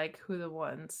are like, who the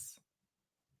ones?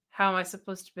 How am I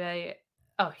supposed to be?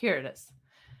 Oh, here it is.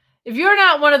 If you're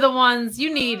not one of the ones,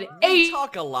 you need We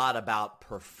talk a lot about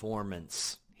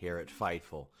performance here at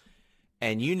Fightful.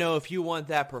 And if you want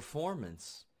that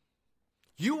performance,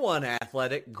 you want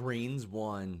Athletic Greens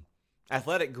 1.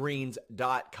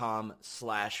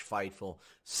 athleticgreens.com/Fightful.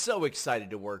 So excited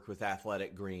to work with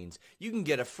Athletic Greens. You can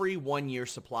get a free 1-year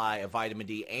supply of vitamin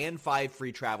D and 5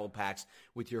 free travel packs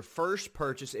with your first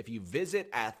purchase if you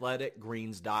visit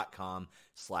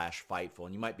athleticgreens.com/Fightful.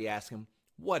 And you might be asking,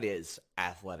 what is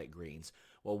Athletic Greens?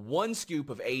 Well, 1 scoop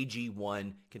of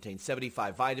AG1 contains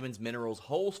 75 vitamins, minerals,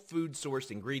 whole food sourced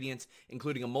ingredients,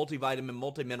 including a multivitamin,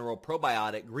 multimineral,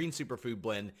 probiotic, green superfood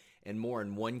blend, and more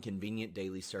in 1 convenient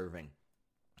daily serving.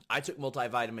 I took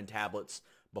multivitamin tablets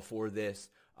before this.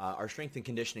 Our strength and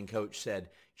conditioning coach said you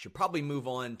should probably move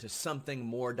on to something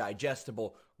more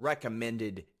digestible,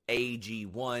 recommended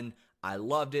AG1. I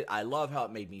loved it. I love how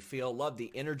it made me feel. Love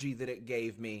the energy that it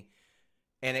gave me.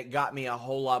 And it got me a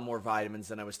whole lot more vitamins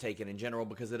than I was taking in general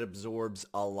because it absorbs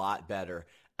a lot better.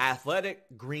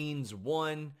 Athletic Greens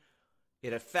 1,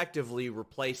 it effectively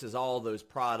replaces all those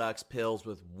products, pills,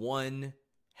 with 1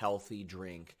 healthy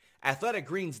drink.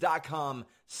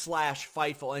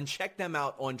 athleticgreens.com/Fightful, and check them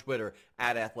out on Twitter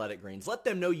at Athletic Greens. Let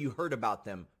them know you heard about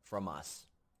them from us.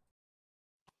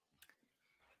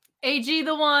 AG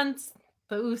the ones,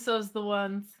 the Usos the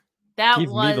ones.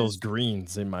 Give me those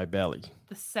greens in my belly.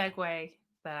 The segue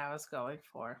that I was going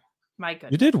for. My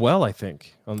goodness. You did well, I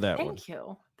think, on that one. Thank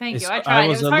you. I tried. I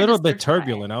was a little bit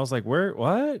turbulent. I was like, where?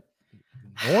 What?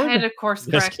 I had a course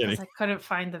correct because I couldn't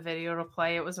find the video to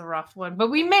play. It was a rough one,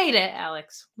 but we made it,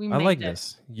 Alex. I like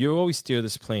this. You always steer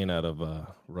this plane out of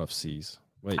rough seas.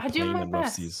 Wait, I do my best.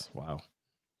 Rough seas. Wow.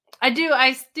 I do.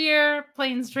 I steer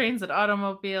planes, trains, and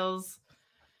automobiles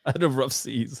out of rough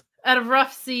seas. Out of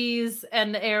rough seas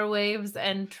and airwaves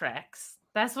and tracks.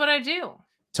 That's what I do.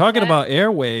 Talking about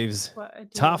airwaves,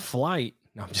 Top Flight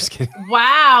No, I'm just kidding.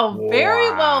 Wow, very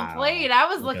well Wow. played. I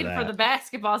was Look at looking for that. the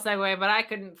basketball segue, but I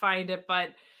couldn't find it. But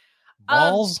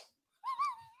Balls?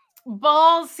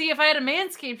 balls. See, if I had a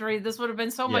Manscaped read, this would have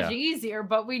been so much Yeah. easier.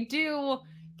 But we do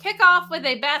kick off with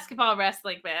a basketball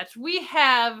wrestling match. We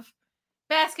have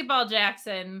Basketball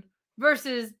Jackson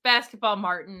versus Basketball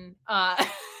Martin.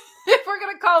 If we're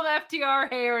gonna call him FTR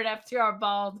hair and FTR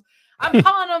bald, I'm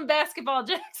calling him Basketball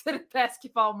Jackson and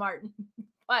Basketball Martin.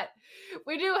 But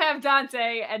we do have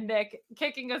Dante and Nick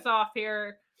kicking us off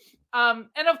here.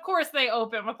 And of course they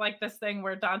open with like this thing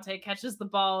where Dante catches the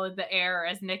ball in the air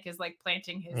as Nick is like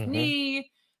planting his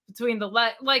knee between the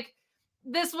like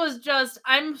this was just,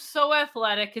 I'm so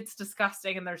athletic, it's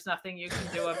disgusting, and there's nothing you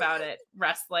can do about it.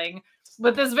 Wrestling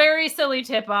with this very silly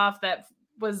tip off that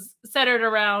was centered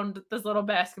around this little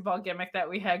basketball gimmick that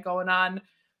we had going on.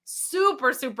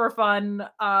 Super, super fun.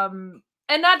 And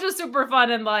not just super fun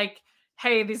and like,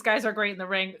 hey, these guys are great in the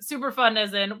ring. Super fun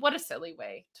as in, what a silly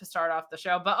way to start off the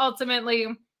show. But ultimately,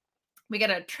 we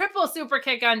get a triple super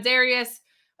kick on Darius,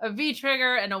 a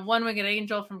V-trigger, and a one-winged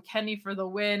angel from Kenny for the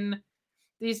win.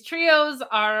 These trios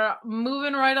are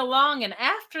moving right along. And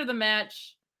after the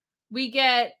match, we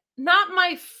get not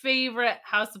my favorite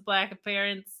House of Black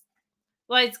appearance.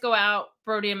 Lights go out,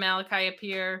 Brody and Malachi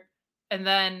appear, and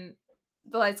then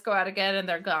the lights go out again and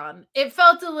they're gone. It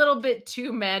felt a little bit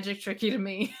too magic tricky to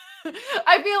me.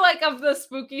 I feel like of the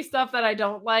spooky stuff that I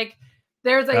don't like,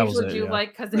 there's I usually do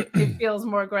like because it feels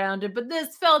more grounded, but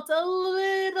this felt a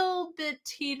little bit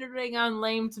teetering on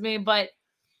lame to me. But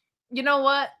you know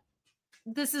what?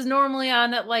 This is normally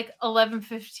on at like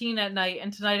 11:15 at night,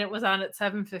 and tonight it was on at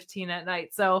 7:15 at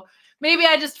night. So maybe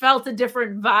I just felt a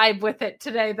different vibe with it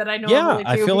today that I normally do.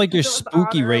 I feel like your because it was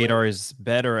spooky on early. radar is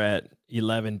better at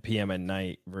 11 p.m. at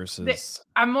night versus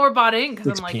I'm more bought in because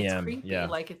 6 I'm like, p.m. it's creepy. Yeah.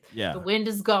 Like yeah. the wind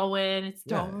is going, it's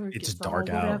Yeah, dark. it's all dark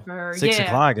out. whatever. 6 Yeah.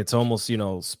 o'clock. It's almost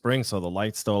spring, so the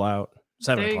light's still out.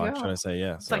 7 There you o'clock, go. should I say?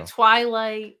 Yeah. It's like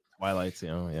twilight. Twilight's,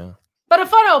 yeah. But a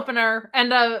fun opener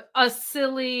and a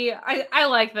silly. I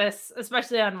like this,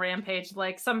 especially on Rampage.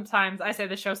 Like sometimes I say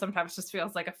the show sometimes just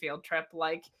feels like a field trip.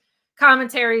 Like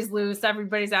commentary's loose,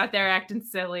 everybody's out there acting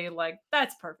silly. Like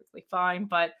that's perfectly fine.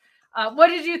 But what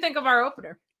did you think of our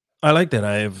opener? I like that.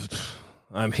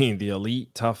 I mean, the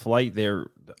Elite Tough Light.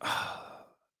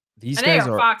 These and guys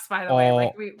AR are Fox, by the way, like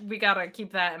all- we gotta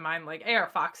keep that in mind. Like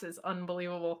AR Fox is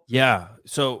unbelievable. Yeah.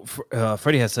 So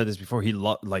Freddie has said this before. He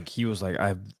was like,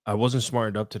 I wasn't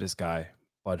smartened up to this guy,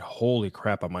 but holy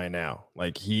crap, am I now?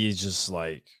 Like he's just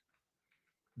like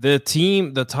the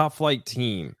Top Flight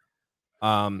team.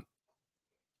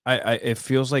 It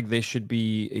feels like they should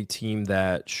be a team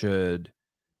that should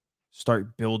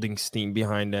start building steam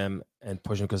behind them and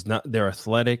pushing because they're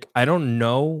athletic. I don't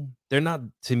know. They're not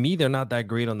that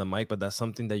great on the mic, but that's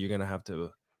something that you're gonna have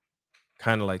to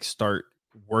kind of like start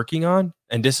working on.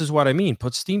 And this is what I mean.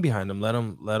 Put steam behind them. Let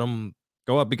them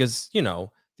go up because the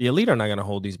Elite are not gonna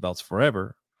hold these belts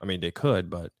forever. I mean, they could,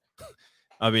 but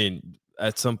I mean,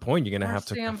 at some point you're gonna have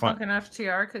to CM find. Punk and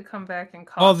FTR could come back and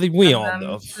Oh, cost we all them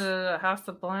know. to House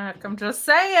of Black. I'm just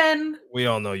saying. We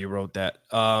all know you wrote that.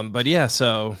 But yeah,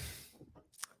 so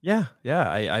yeah,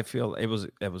 I feel it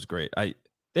was great.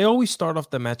 They always start off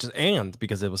the matches, and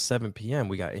because it was 7 p.m.,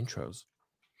 we got intros.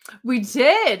 We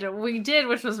did,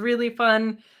 which was really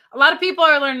fun. A lot of people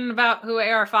are learning about who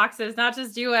AR Fox is, not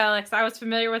just you, Alex. I was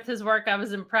familiar with his work. I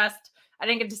was impressed. I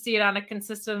didn't get to see it on a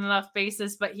consistent enough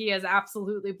basis, but he is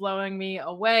absolutely blowing me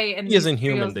away. And he isn't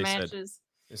human. They matches.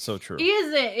 Said it's so true. He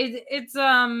isn't. It's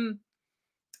and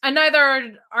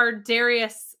neither are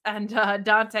Darius and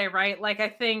Dante, right? Like I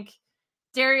think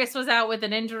Darius was out with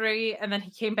an injury, and then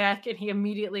he came back, and he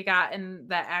immediately got in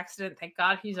that accident. Thank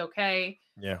God he's okay.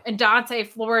 Yeah. And Dante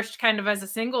flourished kind of as a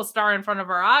single star in front of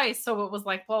our eyes. So it was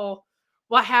like, well,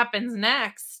 what happens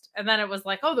next? And then it was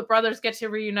like, oh, the brothers get to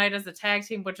reunite as a tag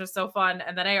team, which was so fun.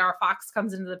 And then AR Fox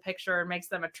comes into the picture and makes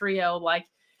them a trio. Like,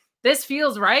 this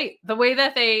feels right. The way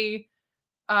that they,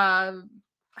 I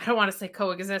don't want to say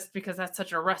coexist because that's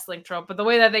such a wrestling trope, but the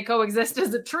way that they coexist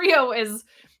as a trio is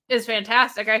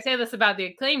fantastic. I say this about the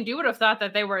Acclaimed. You would have thought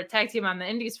that they were a tag team on the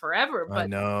Indies forever, but I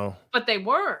know. But they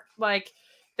weren't. Like,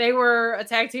 they were a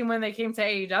tag team when they came to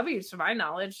AEW, to my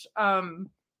knowledge.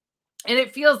 And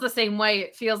it feels the same way.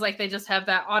 It feels like they just have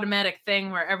that automatic thing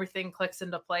where everything clicks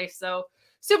into place. So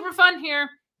super fun here.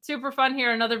 Super fun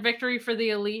here. Another victory for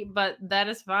the Elite, but that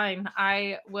is fine.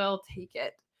 I will take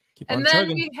it. And then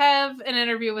we have an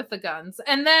interview with the Guns.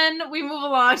 And then we move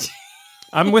along.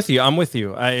 I'm with you.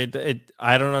 I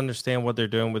don't understand what they're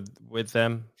doing with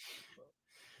them.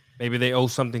 Maybe they owe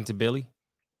something to Billy.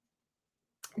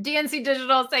 DNC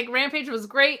Digital saying Rampage was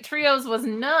great. Trios was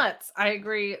nuts. I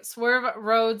agree. Swerve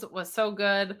Rhodes was so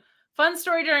good. Fun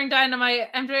story during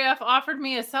Dynamite. MJF offered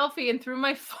me a selfie and threw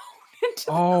my phone into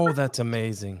Oh, that's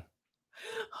amazing.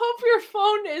 Hope your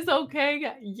phone is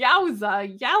okay.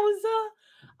 Yowza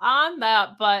on that.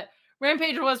 But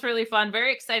Rampage was really fun.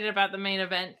 Very excited about the main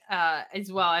event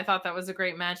as well. I thought that was a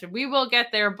great match, and we will get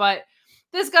there. But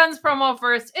this Guns promo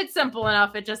first, it's simple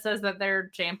enough. It just says that they're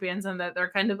champions and that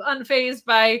they're kind of unfazed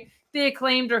by the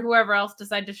Acclaimed or whoever else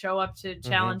decide to show up to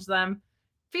challenge them.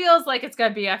 Feels like it's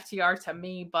going to be FTR to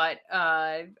me, but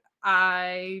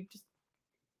I just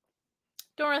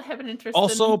don't really have an interest.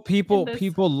 Also, people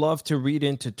love to read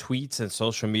into tweets and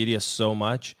social media so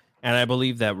much, and I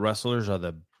believe that wrestlers are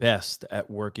the best at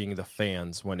working the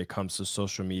fans when it comes to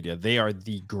social media. They are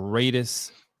the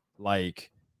greatest,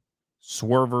 like,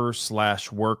 swervers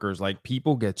 / workers. Like,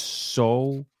 people get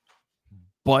so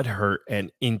butthurt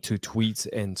and into tweets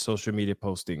and social media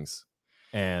postings,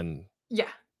 and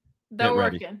they're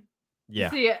working. Yeah,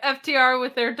 see FTR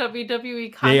with their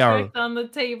WWE contract on the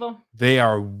table. They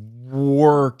are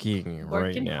working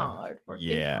right now.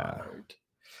 Hard.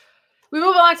 We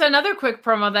move along to another quick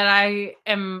promo that I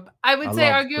would say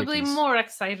arguably more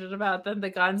excited about than the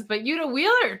Guns, but Yuta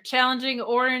Wheeler challenging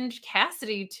Orange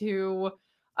Cassidy to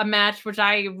a match, which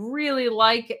I really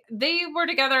like. They were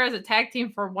together as a tag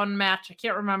team for one match. I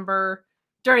can't remember,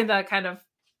 during the kind of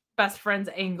best friends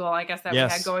angle, I guess, that we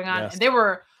had going on. And they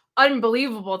were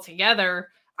unbelievable together.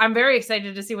 I'm very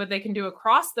excited to see what they can do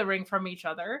across the ring from each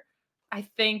other. I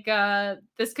think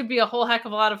this could be a whole heck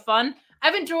of a lot of fun.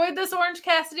 I've enjoyed this Orange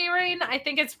Cassidy reign. I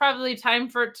think it's probably time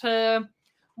for it to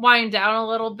wind down a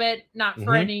little bit, not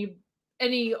for any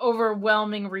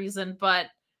overwhelming reason, but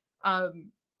I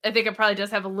think it probably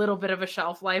does have a little bit of a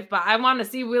shelf life. But I want to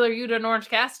see Wheeler Yuta and Orange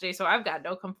Cassidy, so I've got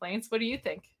no complaints. What do you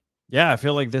think? Yeah, I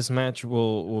feel like this match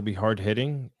will be hard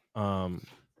hitting. So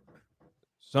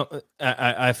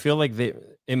I feel like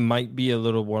it might be a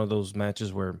little one of those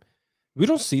matches where we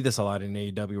don't see this a lot in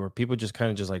AEW, where people just kind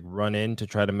of just like run in to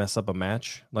try to mess up a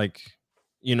match. Like,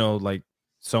 like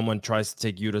someone tries to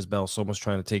take Yuta's belt, someone's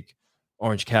trying to take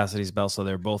Orange Cassidy's belt, so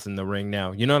they're both in the ring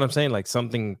now. You know what I'm saying? Like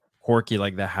something quirky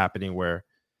like that happening where,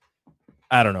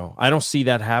 I don't know. I don't see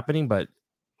that happening, but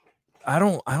I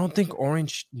don't think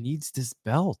Orange needs this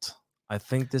belt. I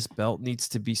think this belt needs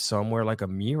to be somewhere like a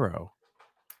Miro.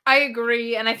 I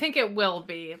agree, and I think it will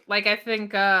be. Like, I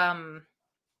think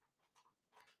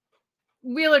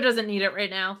Wheeler doesn't need it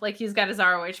right now. Like, he's got his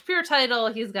ROH Pure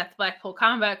title. He's got the Blackpool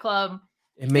Combat Club.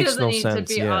 It makes no sense. He doesn't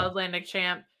need to be All-Atlantic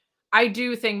champ. I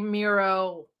do think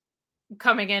Miro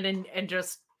coming in and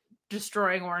just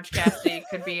destroying Orange Cassidy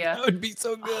could be that would be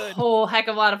so good. Whole heck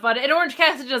of a lot of fun. And Orange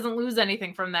Cassidy doesn't lose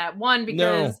anything from that. One,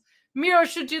 because Miro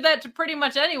should do that to pretty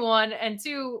much anyone. And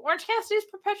two, Orange Cassidy is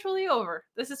perpetually over.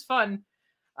 This is fun.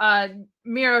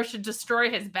 Miro should destroy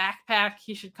his backpack.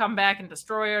 He should come back and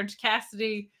destroy Orange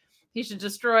Cassidy. He should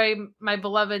destroy my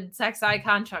beloved sex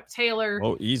icon Chuck Taylor.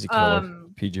 Oh, easy color.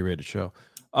 PG rated show.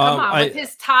 Come on, with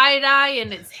his tie-dye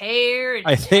and his hair. And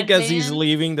I think as he's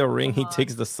leaving the ring, he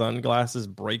takes the sunglasses,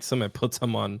 breaks them, and puts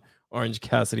them on Orange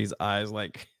Cassidy's eyes,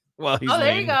 like while he's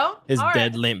there you go. His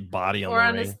dead limp body on the ring. Or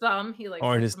on his thumb. He like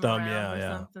or on his thumb,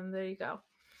 yeah. Something.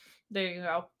 There you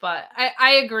go. But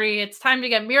I agree. It's time to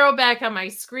get Miro back on my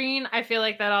screen. I feel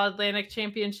like that All-Atlantic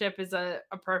Championship is a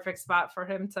perfect spot for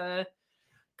him to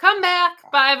come back.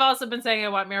 But I've also been saying I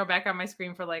want Miro back on my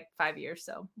screen for like 5 years,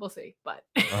 so we'll see. But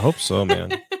I hope so,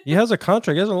 man. He has a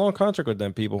contract. He has a long contract with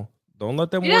them, people. Don't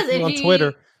let them work you on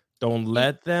Twitter. Don't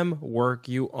let them work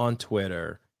you on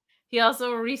Twitter. He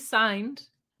also re-signed.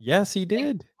 Yes, he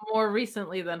did. More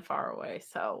recently than far away.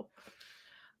 So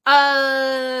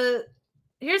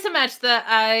here's a match that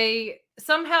I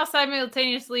somehow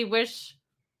simultaneously wish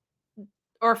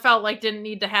or felt like didn't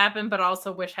need to happen, but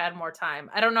also wish had more time.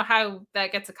 I don't know how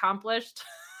that gets accomplished.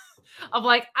 Of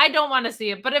like, I don't want to see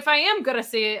it, but if I am going to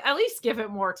see it, at least give it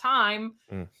more time.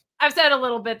 I've said a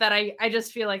little bit that I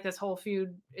just feel like this whole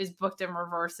feud is booked in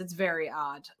reverse. It's very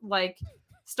odd. Like,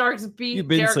 Starks beat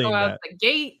Jericho out the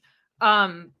gate.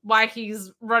 Why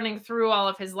he's running through all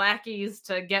of his lackeys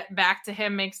to get back to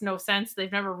him makes no sense.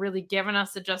 They've never really given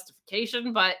us a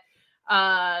justification, but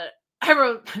I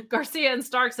wrote Garcia and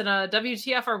Starks in a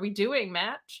WTF are we doing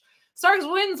match. Starks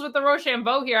wins with the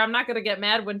Rochambeau here. I'm not going to get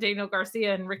mad when Daniel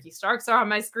Garcia and Ricky Starks are on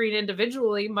my screen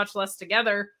individually, much less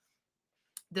together.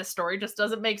 This story just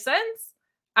doesn't make sense.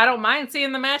 I don't mind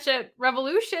seeing the match at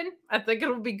Revolution. I think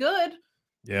it'll be good.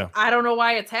 Yeah. I don't know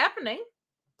why it's happening,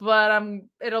 but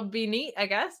it'll be neat, I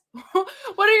guess.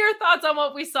 What are your thoughts on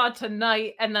what we saw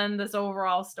tonight and then this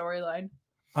overall storyline?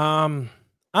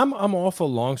 I'm all for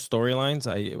long storylines.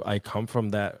 I come from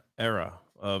that era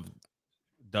of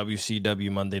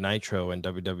WCW Monday Nitro and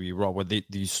WWE Raw, where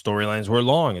these storylines were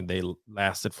long and they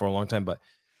lasted for a long time. But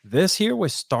this here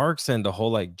with Starks and the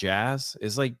whole like jazz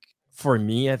is like, for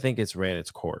me, I think it's ran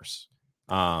its course.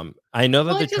 I know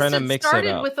that they're trying to mix it up.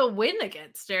 Started with a win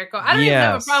against Jericho. I don't even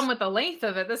have a problem with the length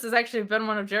of it. This has actually been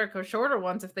one of Jericho's shorter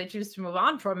ones if they choose to move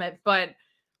on from it. But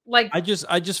like, I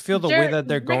just feel the way that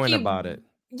they're going about it.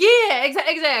 Yeah,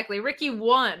 exactly. Ricky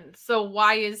won. So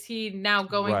why is he now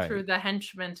going through the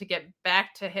henchmen to get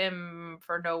back to him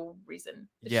for no reason?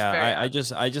 I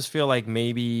just feel like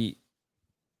maybe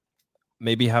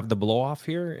have the blow off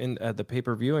here at the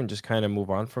pay-per-view and just kind of move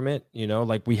on from it. You know,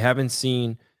 like we haven't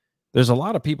seen. There's a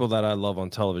lot of people that I love on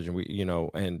television.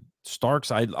 And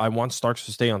Starks. I want Starks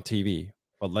to stay on TV,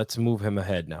 but let's move him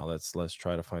ahead now. Let's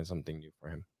try to find something new for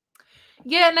him.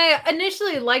 Yeah, and I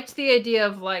initially liked the idea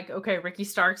of like, okay, Ricky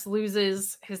Starks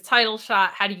loses his title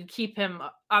shot. How do you keep him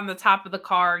on the top of the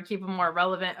card, keep him more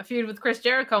relevant? A feud with Chris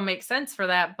Jericho makes sense for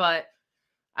that, but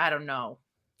I don't know,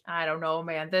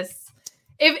 man.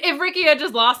 If Ricky had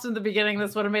just lost in the beginning,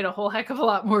 this would have made a whole heck of a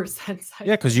lot more sense.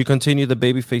 Yeah, because you continue the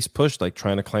babyface push, like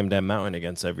trying to climb that mountain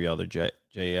against every other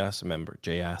JAS member.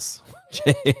 JAS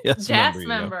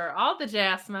member. All the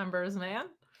JAS members, man.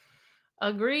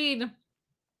 Agreed.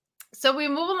 So we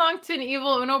move along to an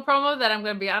Evil Uno promo that I'm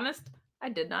going to be honest, I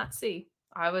did not see.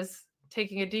 I was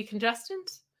taking a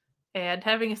decongestant and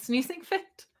having a sneezing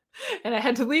fit, and I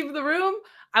had to leave the room.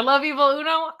 I love Evil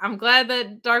Uno. I'm glad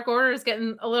that Dark Order is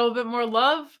getting a little bit more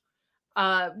love.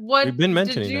 What we've been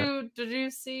mentioning did you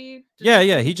see?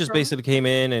 Yeah. He just basically came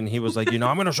in and he was like, I'm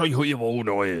going to show you who Evil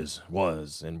Uno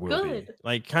was, and will be.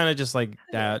 Like, kind of just like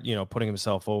that, putting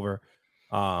himself over.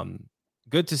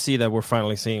 Good to see that we're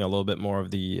finally seeing a little bit more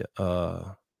of the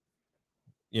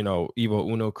Evil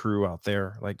Uno crew out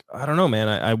there. Like, I don't know,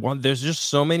 man. There's just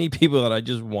so many people that I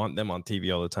just want them on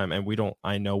TV all the time, and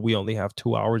I know we only have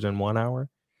 2 hours and 1 hour.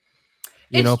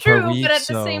 It's true, per week, but at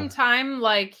the same time,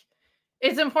 like,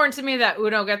 it's important to me that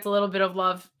Uno gets a little bit of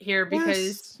love here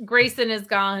because Grayson is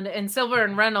gone, and Silver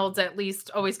and Reynolds at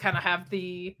least always kind of have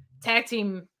the tag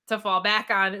team to fall back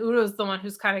on. Uno's the one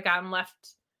who's kind of gotten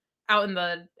left out in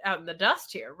the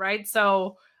dust here, right?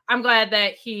 So I'm glad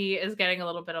that he is getting a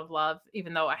little bit of love,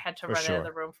 even though I had to run out of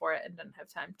the room for it and didn't have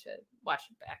time to watch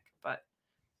it back. But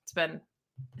it's been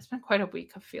quite a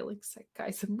week of feeling sick,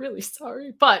 guys. I'm really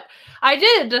sorry, but I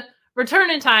did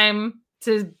return in time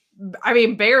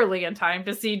barely in time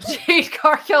to see Jade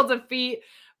Cargill defeat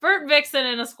Bert Vixen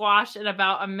in a squash in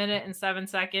about 1 minute and 7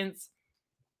 seconds.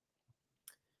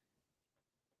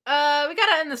 We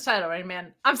gotta end this title, right,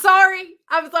 man? I'm sorry.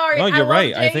 No, you're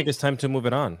right. I think it's time to move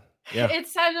it on. Yeah,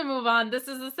 it's time to move on. This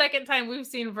is the second time we've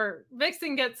seen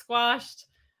Vixen get squashed,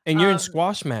 and you're in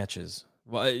squash matches.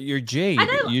 Well, you're Jade.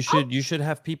 You should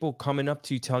have people coming up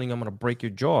to you telling you, I'm gonna break your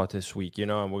jaw this week,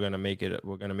 and we're gonna make it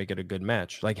a good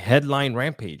match. Like headline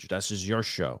Rampage. That's just your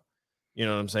show. You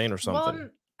know what I'm saying, or something. Well,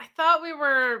 I thought we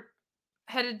were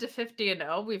headed to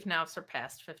 50-0. We've now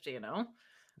surpassed 50-0. You want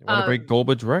to break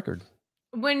Goldberg's record?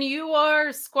 When you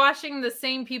are squashing the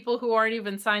same people who aren't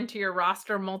even signed to your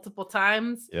roster multiple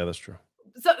times, yeah, that's true.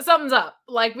 So, something's up.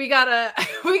 Like we gotta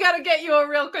get you a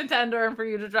real contender and for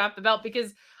you to drop the belt,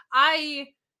 because I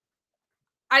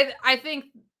think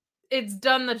it's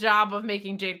done the job of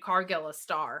making Jade Cargill a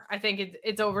star. I think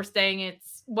it's overstaying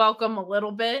its welcome a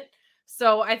little bit.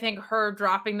 So I think her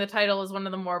dropping the title is one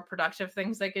of the more productive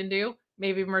things they can do.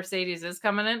 Maybe Mercedes is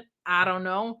coming in. I don't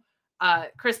know.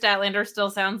 Chris Statlander still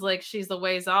sounds like she's a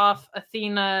ways off.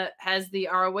 Athena has the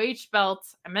ROH belt.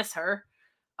 I miss her.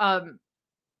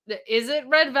 Is it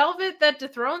Red Velvet that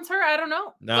dethrones her? I don't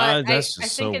know. No, that's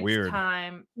just so weird.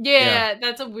 Time. Yeah,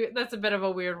 that's a bit of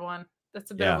a weird one.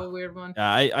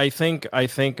 I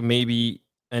think maybe,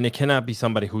 and it cannot be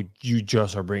somebody who you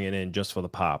just are bringing in just for the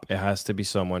pop. It has to be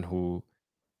someone who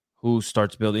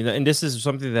starts building. And this is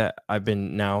something that I've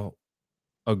been now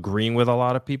agreeing with a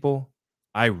lot of people.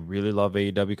 I really love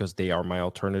AEW because they are my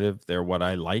alternative. They're what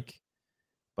I like,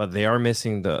 but they are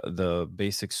missing the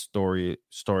basic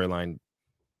storyline,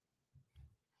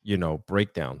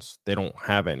 breakdowns. They don't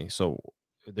have any. So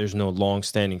there's no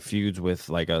long-standing feuds with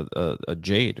like a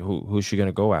Jade. Who's she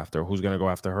gonna go after? Who's gonna go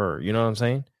after her? You know what I'm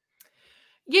saying?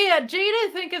 Yeah, Jade, I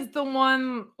think, is the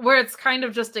one where it's kind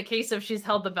of just a case of she's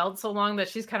held the belt so long that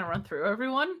she's kind of run through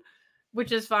everyone,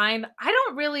 which is fine. I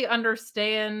don't really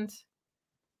understand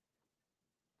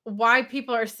why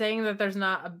people are saying that there's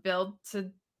not a build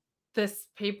to this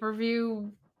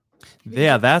pay-per-view.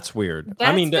 Yeah, that's weird.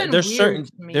 I mean, there's certain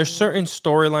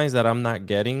storylines that I'm not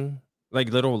getting,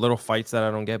 like little fights that I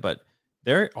don't get, but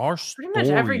There are Pretty much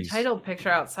every stories. title picture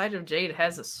outside of Jade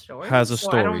has a story. Has a so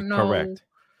I story, don't know. correct.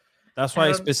 That's why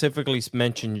I specifically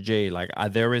mentioned Jade. Like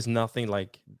there is nothing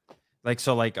like what's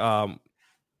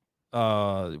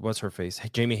her face?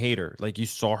 Jamie Hayter. Like you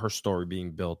saw her story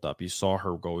being built up. You saw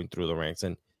her going through the ranks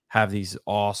and have these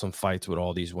awesome fights with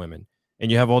all these women.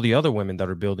 And you have all the other women that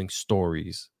are building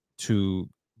stories to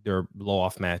their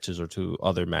blow-off matches or to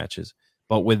other matches.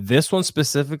 But with this one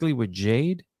specifically with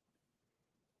Jade,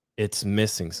 it's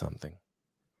missing something.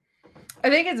 I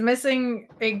think it's missing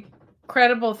a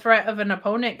credible threat of an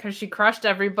opponent because she crushed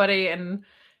everybody, and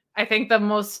I think the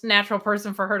most natural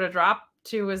person for her to drop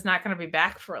to is not going to be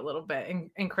back for a little bit.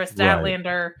 And Chris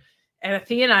Statlander and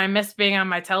Athena, I miss being on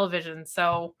my television.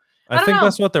 So I think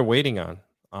that's what they're waiting on.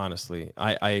 Honestly,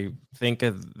 I think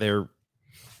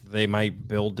they might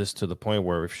build this to the point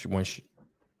where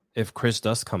if Chris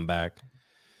does come back,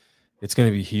 it's going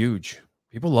to be huge.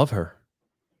 People love her.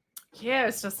 Yeah,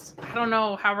 it's just I don't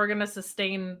know how we're going to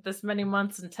sustain this many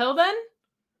months until then,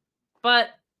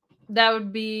 but that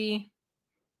would be,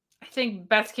 I think,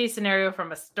 best case scenario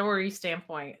from a story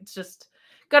standpoint. It's just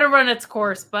got to run its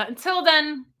course, but until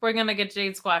then, we're going to get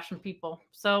Jade squashing people.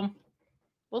 So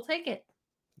we'll take it.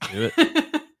 Do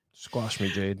it. Squash me,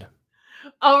 Jade.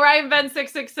 All right,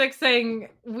 Ben666 saying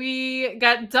we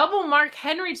got double Mark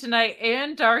Henry tonight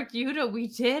and Dark Yuta. We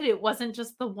did. It wasn't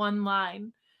just the one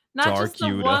line. Not Dark just the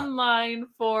Yuta. One line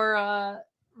for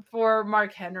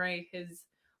Mark Henry. His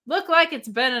look like it's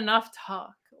been enough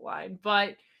talk line,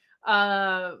 but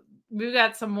we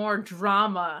got some more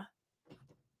drama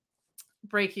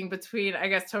breaking between, I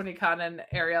guess, Tony Khan and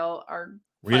Ariel are.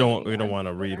 We don't want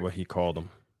to read what he called them.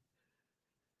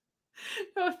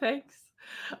 No thanks.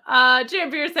 Jam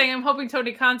Beer saying, I'm hoping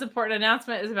Tony Khan's important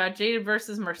announcement is about Jade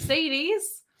versus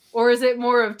Mercedes, or is it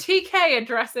more of TK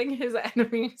addressing his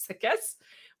enemies? I guess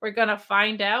we're gonna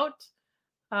find out.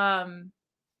 I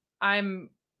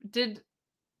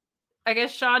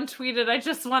guess Sean tweeted, I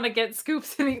just want to get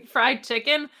scoops and eat fried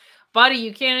chicken. Buddy,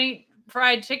 you can't eat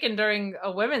fried chicken during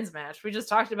a women's match. We just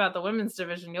talked about the women's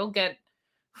division. It'll get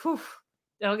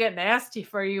nasty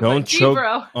for you. Don't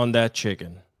choke on that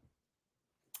chicken.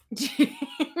 G-Bro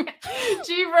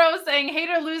saying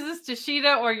Hater loses to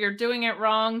Shida or you're doing it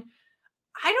wrong.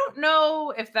 I don't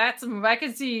know if that's a move. I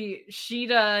could see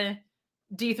Shida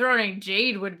dethroning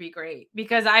Jade would be great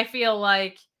because I feel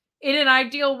like in an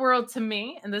ideal world to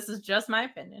me, and this is just my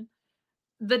opinion,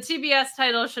 the TBS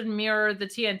title should mirror the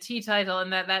TNT title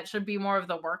and that should be more of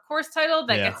the workhorse title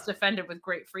that gets defended with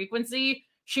great frequency.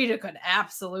 Shida could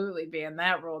absolutely be in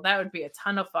that role. That would be a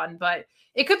ton of fun, but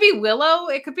it could be Willow.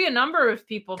 It could be a number of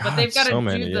people, but they've got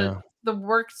to do the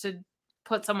work to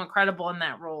put someone credible in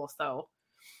that role. So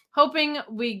hoping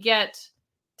we get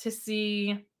to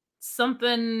see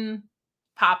something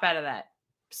pop out of that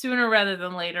sooner rather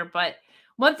than later. But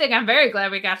one thing I'm very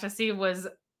glad we got to see was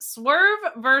Swerve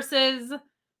versus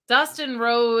Dustin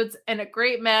Rhodes and a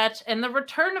great match. And the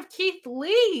return of Keith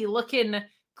Lee looking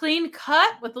clean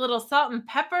cut with a little salt and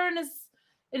pepper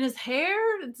in his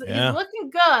hair. He's looking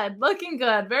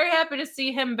good. Very happy to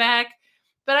see him back.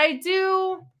 But I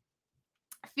do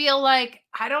feel like,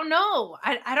 I don't know.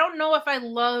 I don't know if I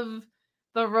love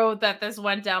the road that this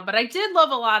went down, but I did love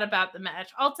a lot about the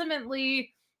match.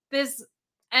 Ultimately, this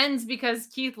ends because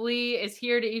Keith Lee is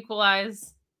here to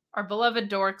equalize our beloved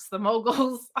dorks, the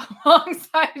Moguls,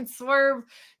 alongside Swerve.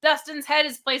 Dustin's head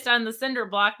is placed on the cinder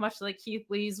block, much like Keith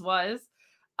Lee's was.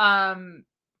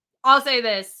 I'll say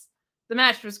this. The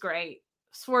match was great.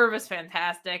 Swerve is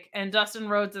fantastic. And Dustin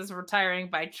Rhodes is retiring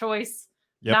by choice,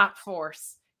 not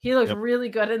force. He looked really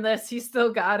good in this. He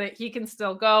still got it. He can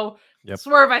still go.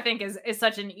 Swerve, I think, is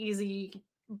such an easy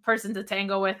person to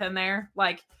tango with in there.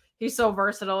 Like, he's so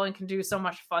versatile and can do so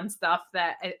much fun stuff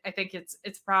that I think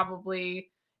it's probably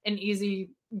an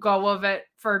easy go of it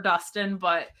for Dustin.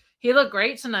 But he looked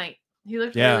great tonight. He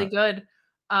looked really good.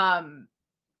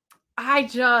 I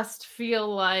just feel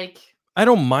like I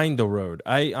don't mind the road.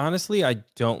 I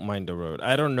don't mind the road.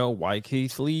 I don't know why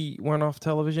Keith Lee went off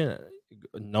television.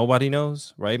 Nobody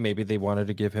knows, right? Maybe they wanted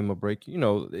to give him a break. You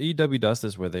know, EW does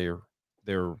this where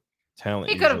their talent.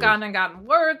 He could have gone and gotten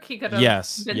work. He could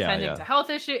have been tending to health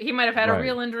issue. He might have had a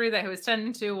real injury that he was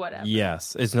tending to. Whatever.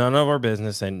 Yes, it's none of our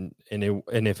business, and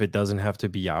if it doesn't have to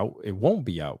be out, it won't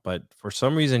be out. But for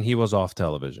some reason, he was off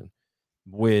television,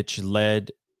 which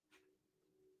led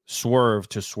Swerve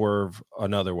to swerve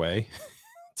another way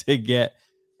to get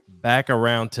back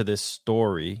around to this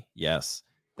story. Yes,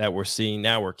 that we're seeing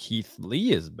now where Keith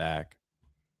Lee is back,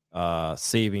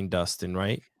 saving Dustin,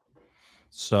 right?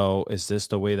 So is this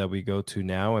the way that we go to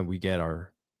now and we get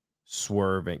our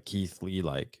Swerve and Keith Lee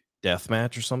like death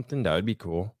match or something? That would be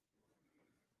cool.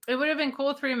 It would have been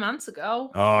cool 3 months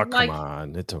ago. Oh, come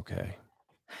on. It's okay.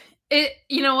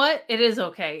 You know what? It is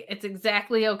okay. It's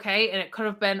exactly okay. And it could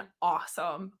have been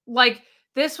awesome. Like,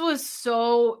 this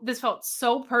felt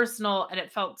so personal and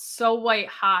it felt so white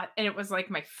hot. And it was like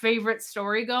my favorite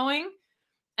story going.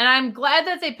 And I'm glad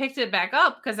that they picked it back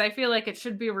up because I feel like it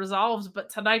should be resolved. But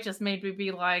tonight just made me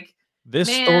be like, This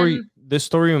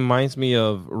story reminds me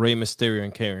of Rey Mysterio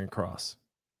and Karrion Kross.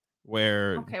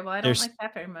 Where okay, well, I don't like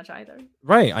that very much either.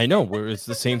 Right, I know. Where it's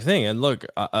the same thing. And look,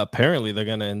 apparently they're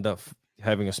gonna end up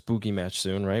having a spooky match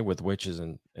soon, right? With witches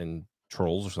and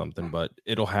trolls or something, but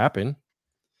it'll happen.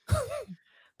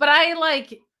 But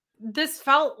this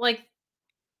felt like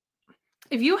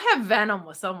if you have venom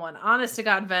with someone, honest to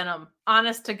God venom,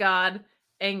 honest to God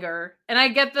anger, and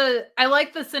I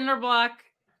like the cinder block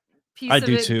piece of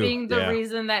it too. Being the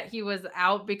reason that he was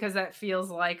out because that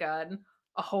feels like a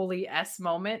holy S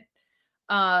moment.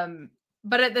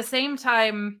 But at the same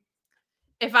time,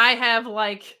 if my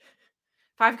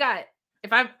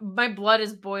blood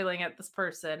is boiling at this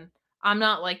person, I'm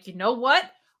not like, you know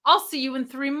what? I'll see you in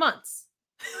 3 months.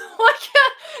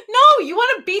 No, you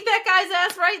want to beat that guy's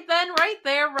ass right then, right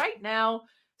there, right now.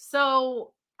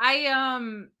 So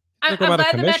I'm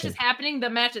glad the match is happening. The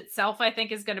match itself, I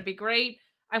think, is going to be great.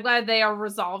 I'm glad they are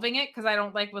resolving it because I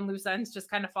don't like when loose ends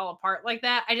just kind of fall apart like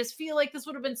that. I just feel like this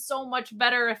would have been so much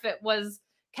better if it was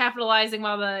capitalizing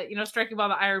while striking while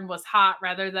the iron was hot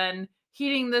rather than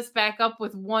heating this back up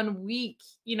with 1 week.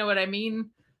 You know what I mean?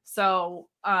 So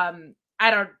I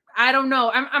don't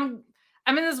know.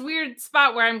 I'm in this weird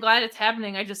spot where I'm glad it's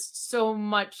happening. I just so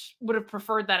much would have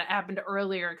preferred that it happened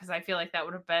earlier because I feel like that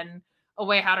would have been a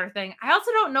way hotter thing. I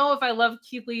also don't know if I love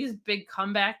Keith Lee's big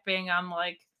comeback being on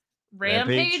like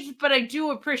Rampage, but I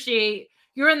do appreciate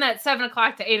you're in that 7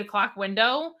 o'clock to 8 o'clock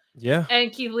window. Yeah.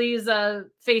 And Keith Lee's a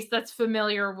face that's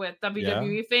familiar with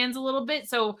WWE fans a little bit.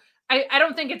 So I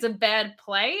don't think it's a bad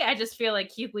play. I just feel like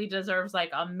Keith Lee deserves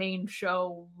like a main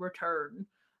show return.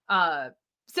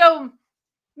 So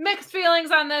mixed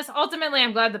feelings on this. Ultimately,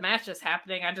 I'm glad the match is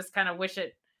happening. I just kind of wish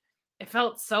it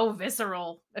felt so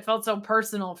visceral. It felt so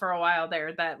personal for a while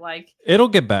there that like it'll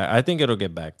get back. I think it'll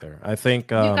get back there. I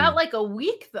think you got like a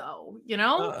week though,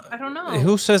 I don't know.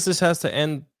 Who says this has to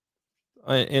end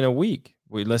in a week?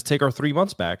 Let's take our 3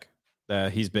 months back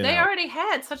that he's been. They out. already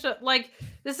had such a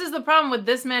this is the problem with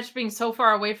this match being so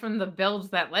far away from the builds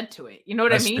that led to it. You know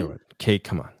what I mean? Do it. Kate,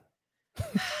 come on.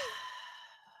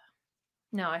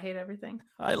 No, I hate everything.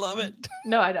 I love it.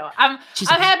 No, I don't. I'm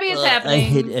happy it's happening. I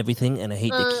hate everything, and I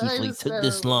hate that Keith Lee took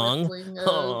this long.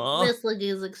 Wrestling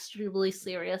is extremely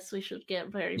serious. We should get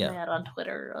very mad on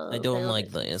Twitter. I don't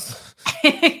like this.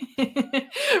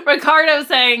 Ricardo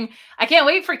saying, I can't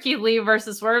wait for Keith Lee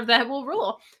versus Swerve. That will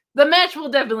rule. The match will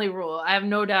definitely rule. I have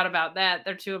no doubt about that.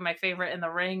 They're two of my favorite in the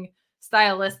ring.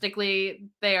 Stylistically,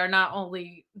 they are not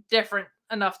only different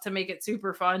enough to make it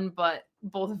super fun, but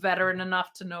both veteran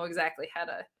enough to know exactly how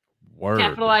to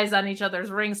capitalize on each other's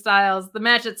ring styles. The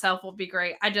match itself will be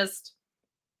great. I just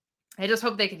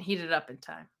hope they can heat it up in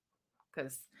time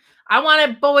because I want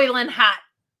it boiling hot.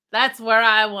 That's where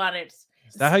I want it.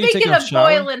 Is that how you take a shower?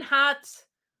 Boiling hot,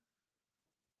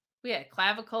 we had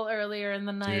Clavicle earlier in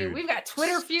the night. Dude. We've got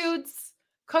Twitter feuds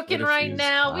cooking right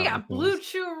now. We got Blue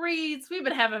Chew reads. We've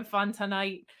been having fun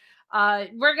tonight.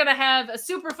 We're going to have a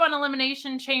super fun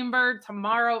elimination chamber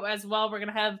tomorrow as well. We're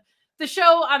going to have the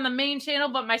show on the main channel,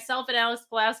 but myself and Alex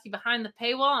Pulaski behind the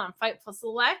paywall on Fightful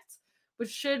Select, which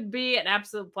should be an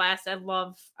absolute blast. I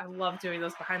love doing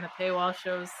those behind the paywall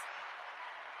shows.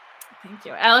 Thank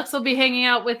you. Alex will be hanging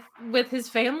out with his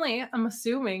family, I'm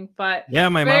assuming, but yeah,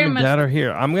 my mom and dad are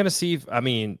here. I'm going to see if,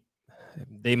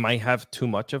 they might have too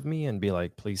much of me and be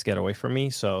like, please get away from me.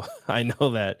 So I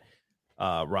know that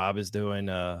Rob is doing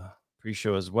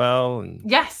pre-show as well, and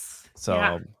yes,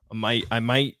 so I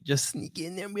might just sneak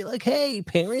in there and be like, hey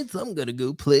parents, I'm gonna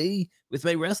go play with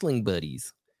my wrestling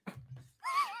buddies.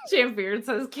 Jam Beard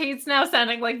says Kate's now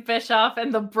sounding like Bischoff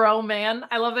and the bro man.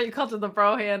 I love that you called her the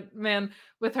bro man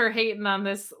with her hating on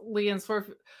this Lee and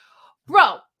Swerve.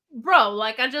 Bro,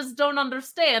 like I just don't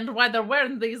understand why they're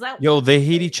wearing these outfits. Yo, they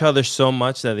hate each other so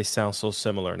much that they sound so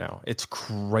similar now. It's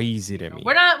crazy to me.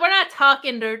 We're not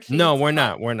talking dirt. No, we're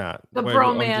not. The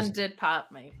bro man did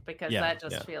pop me because that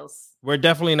just feels. We're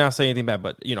definitely not saying anything bad,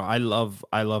 but I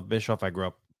love Bischoff. I grew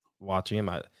up watching him.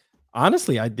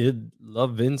 I did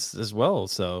love Vince as well.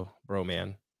 So, bro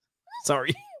man,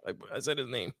 sorry, I said his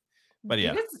name. But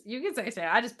yeah, you can say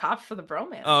I just popped for the bro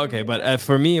man. Oh, okay, but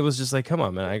for me, it was just like, come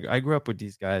on, man. I grew up with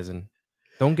these guys, and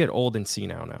don't get old and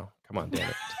senile now. Come on, damn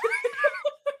it.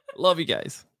 Love you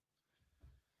guys.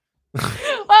 Well,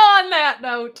 on that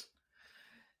note,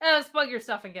 Let's plug your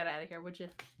stuff and get out of here, would you?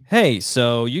 Hey,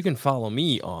 so you can follow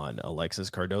me on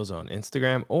Alexis Cardozo on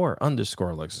Instagram or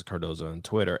 _ Alexis Cardozo on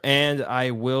Twitter. And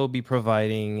I will be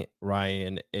providing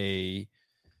Ryan a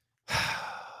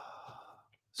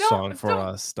song for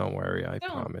us. Don't worry, I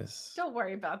promise. Don't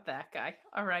worry about that guy.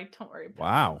 All right, don't worry about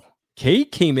Wow.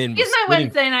 Kate came in. He's my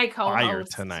Wednesday night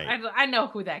co-host tonight. I know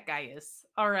who that guy is.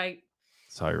 All right.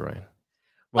 Sorry, Ryan.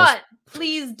 Well, but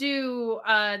please do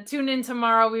tune in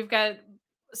tomorrow. We've got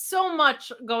so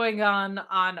much going on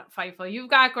Fightful. You've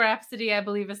got Grapsody, I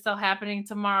believe, is still happening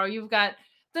tomorrow. You've got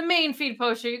the main feed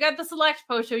post show. You got the select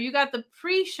post show. You got the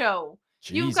pre-show.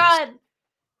 You've got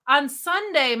on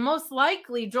Sunday, most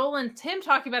likely, Joel and Tim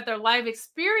talking about their live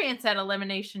experience at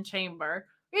Elimination Chamber.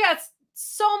 We got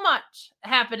so much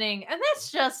happening, and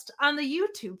that's just on the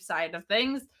YouTube side of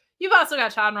things. You've also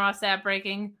got Sean Ross Sapp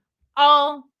breaking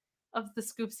all of the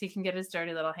scoops he can get his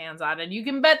dirty little hands on, and you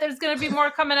can bet there's going to be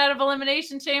more coming out of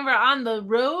Elimination Chamber on the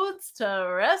roads to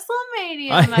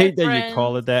WrestleMania. I hate that you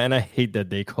call it that, and I hate that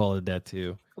they call it that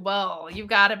too. Well, you've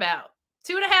got about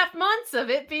 2.5 months of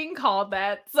it being called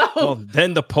that. So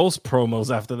then the post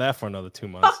promos after that for another 2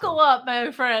 months. Buckle up,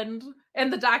 my friend.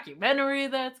 And the documentary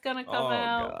that's gonna come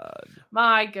out. God.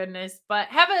 My goodness. But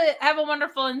have a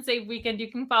wonderful and safe weekend. You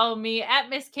can follow me at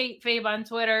Miss Kate Fabe on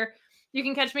Twitter. You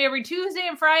can catch me every Tuesday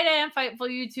and Friday on Fightful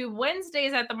YouTube,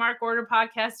 Wednesdays at the Mark Order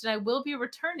Podcast, and I will be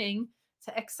returning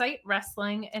to Excite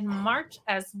Wrestling in March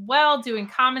as well, doing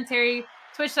commentary,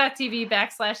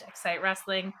 twitch.tv/Excite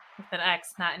Wrestling with an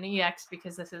X, not an EX,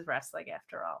 because this is wrestling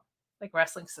after all, like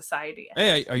Wrestling Society.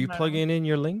 Hey, are you plugging in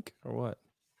your link or what?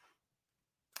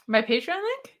 My Patreon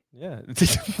link? Yeah.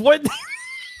 What?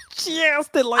 She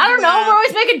asked it like I don't know. that. We're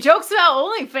always making jokes about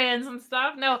OnlyFans and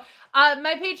stuff. No,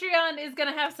 my Patreon is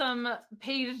going to have some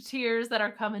paid tiers that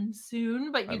are coming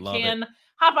soon, but you can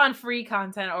hop on free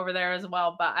content over there as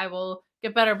well. But I will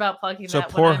get better about plugging that.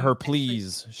 Support her,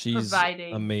 please. She's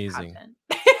amazing.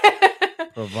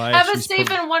 Have a safe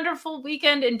and wonderful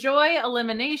weekend. Enjoy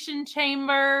Elimination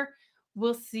Chamber.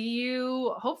 We'll see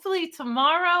you hopefully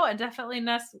tomorrow and definitely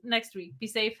next week. Be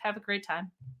safe. Have a great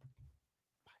time.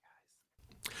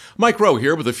 Mike Rowe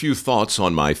here with a few thoughts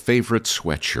on my favorite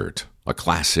sweatshirt, a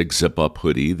classic zip-up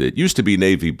hoodie that used to be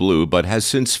navy blue but has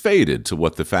since faded to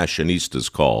what the fashionistas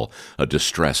call a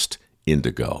distressed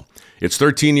indigo. It's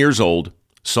 13 years old,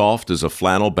 soft as a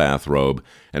flannel bathrobe,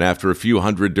 and after a few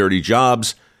hundred dirty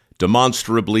jobs,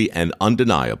 demonstrably and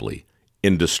undeniably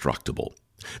indestructible.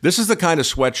 This is the kind of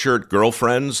sweatshirt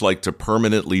girlfriends like to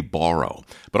permanently borrow,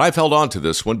 but I've held on to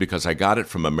this one because I got it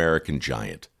from American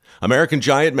Giant. American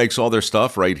Giant makes all their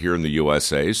stuff right here in the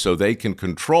USA so they can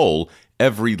control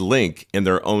every link in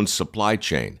their own supply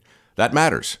chain. That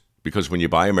matters because when you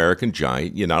buy American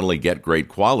Giant, you not only get great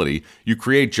quality, you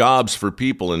create jobs for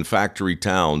people in factory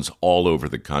towns all over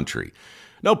the country.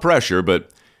 No pressure,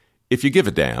 but if you give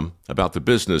a damn about the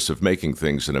business of making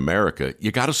things in America, you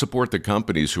got to support the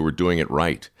companies who are doing it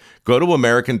right. Go to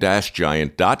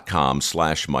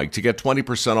American-Giant.com/Mike to get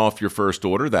 20% off your first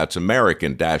order. That's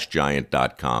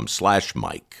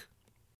American-Giant.com/Mike.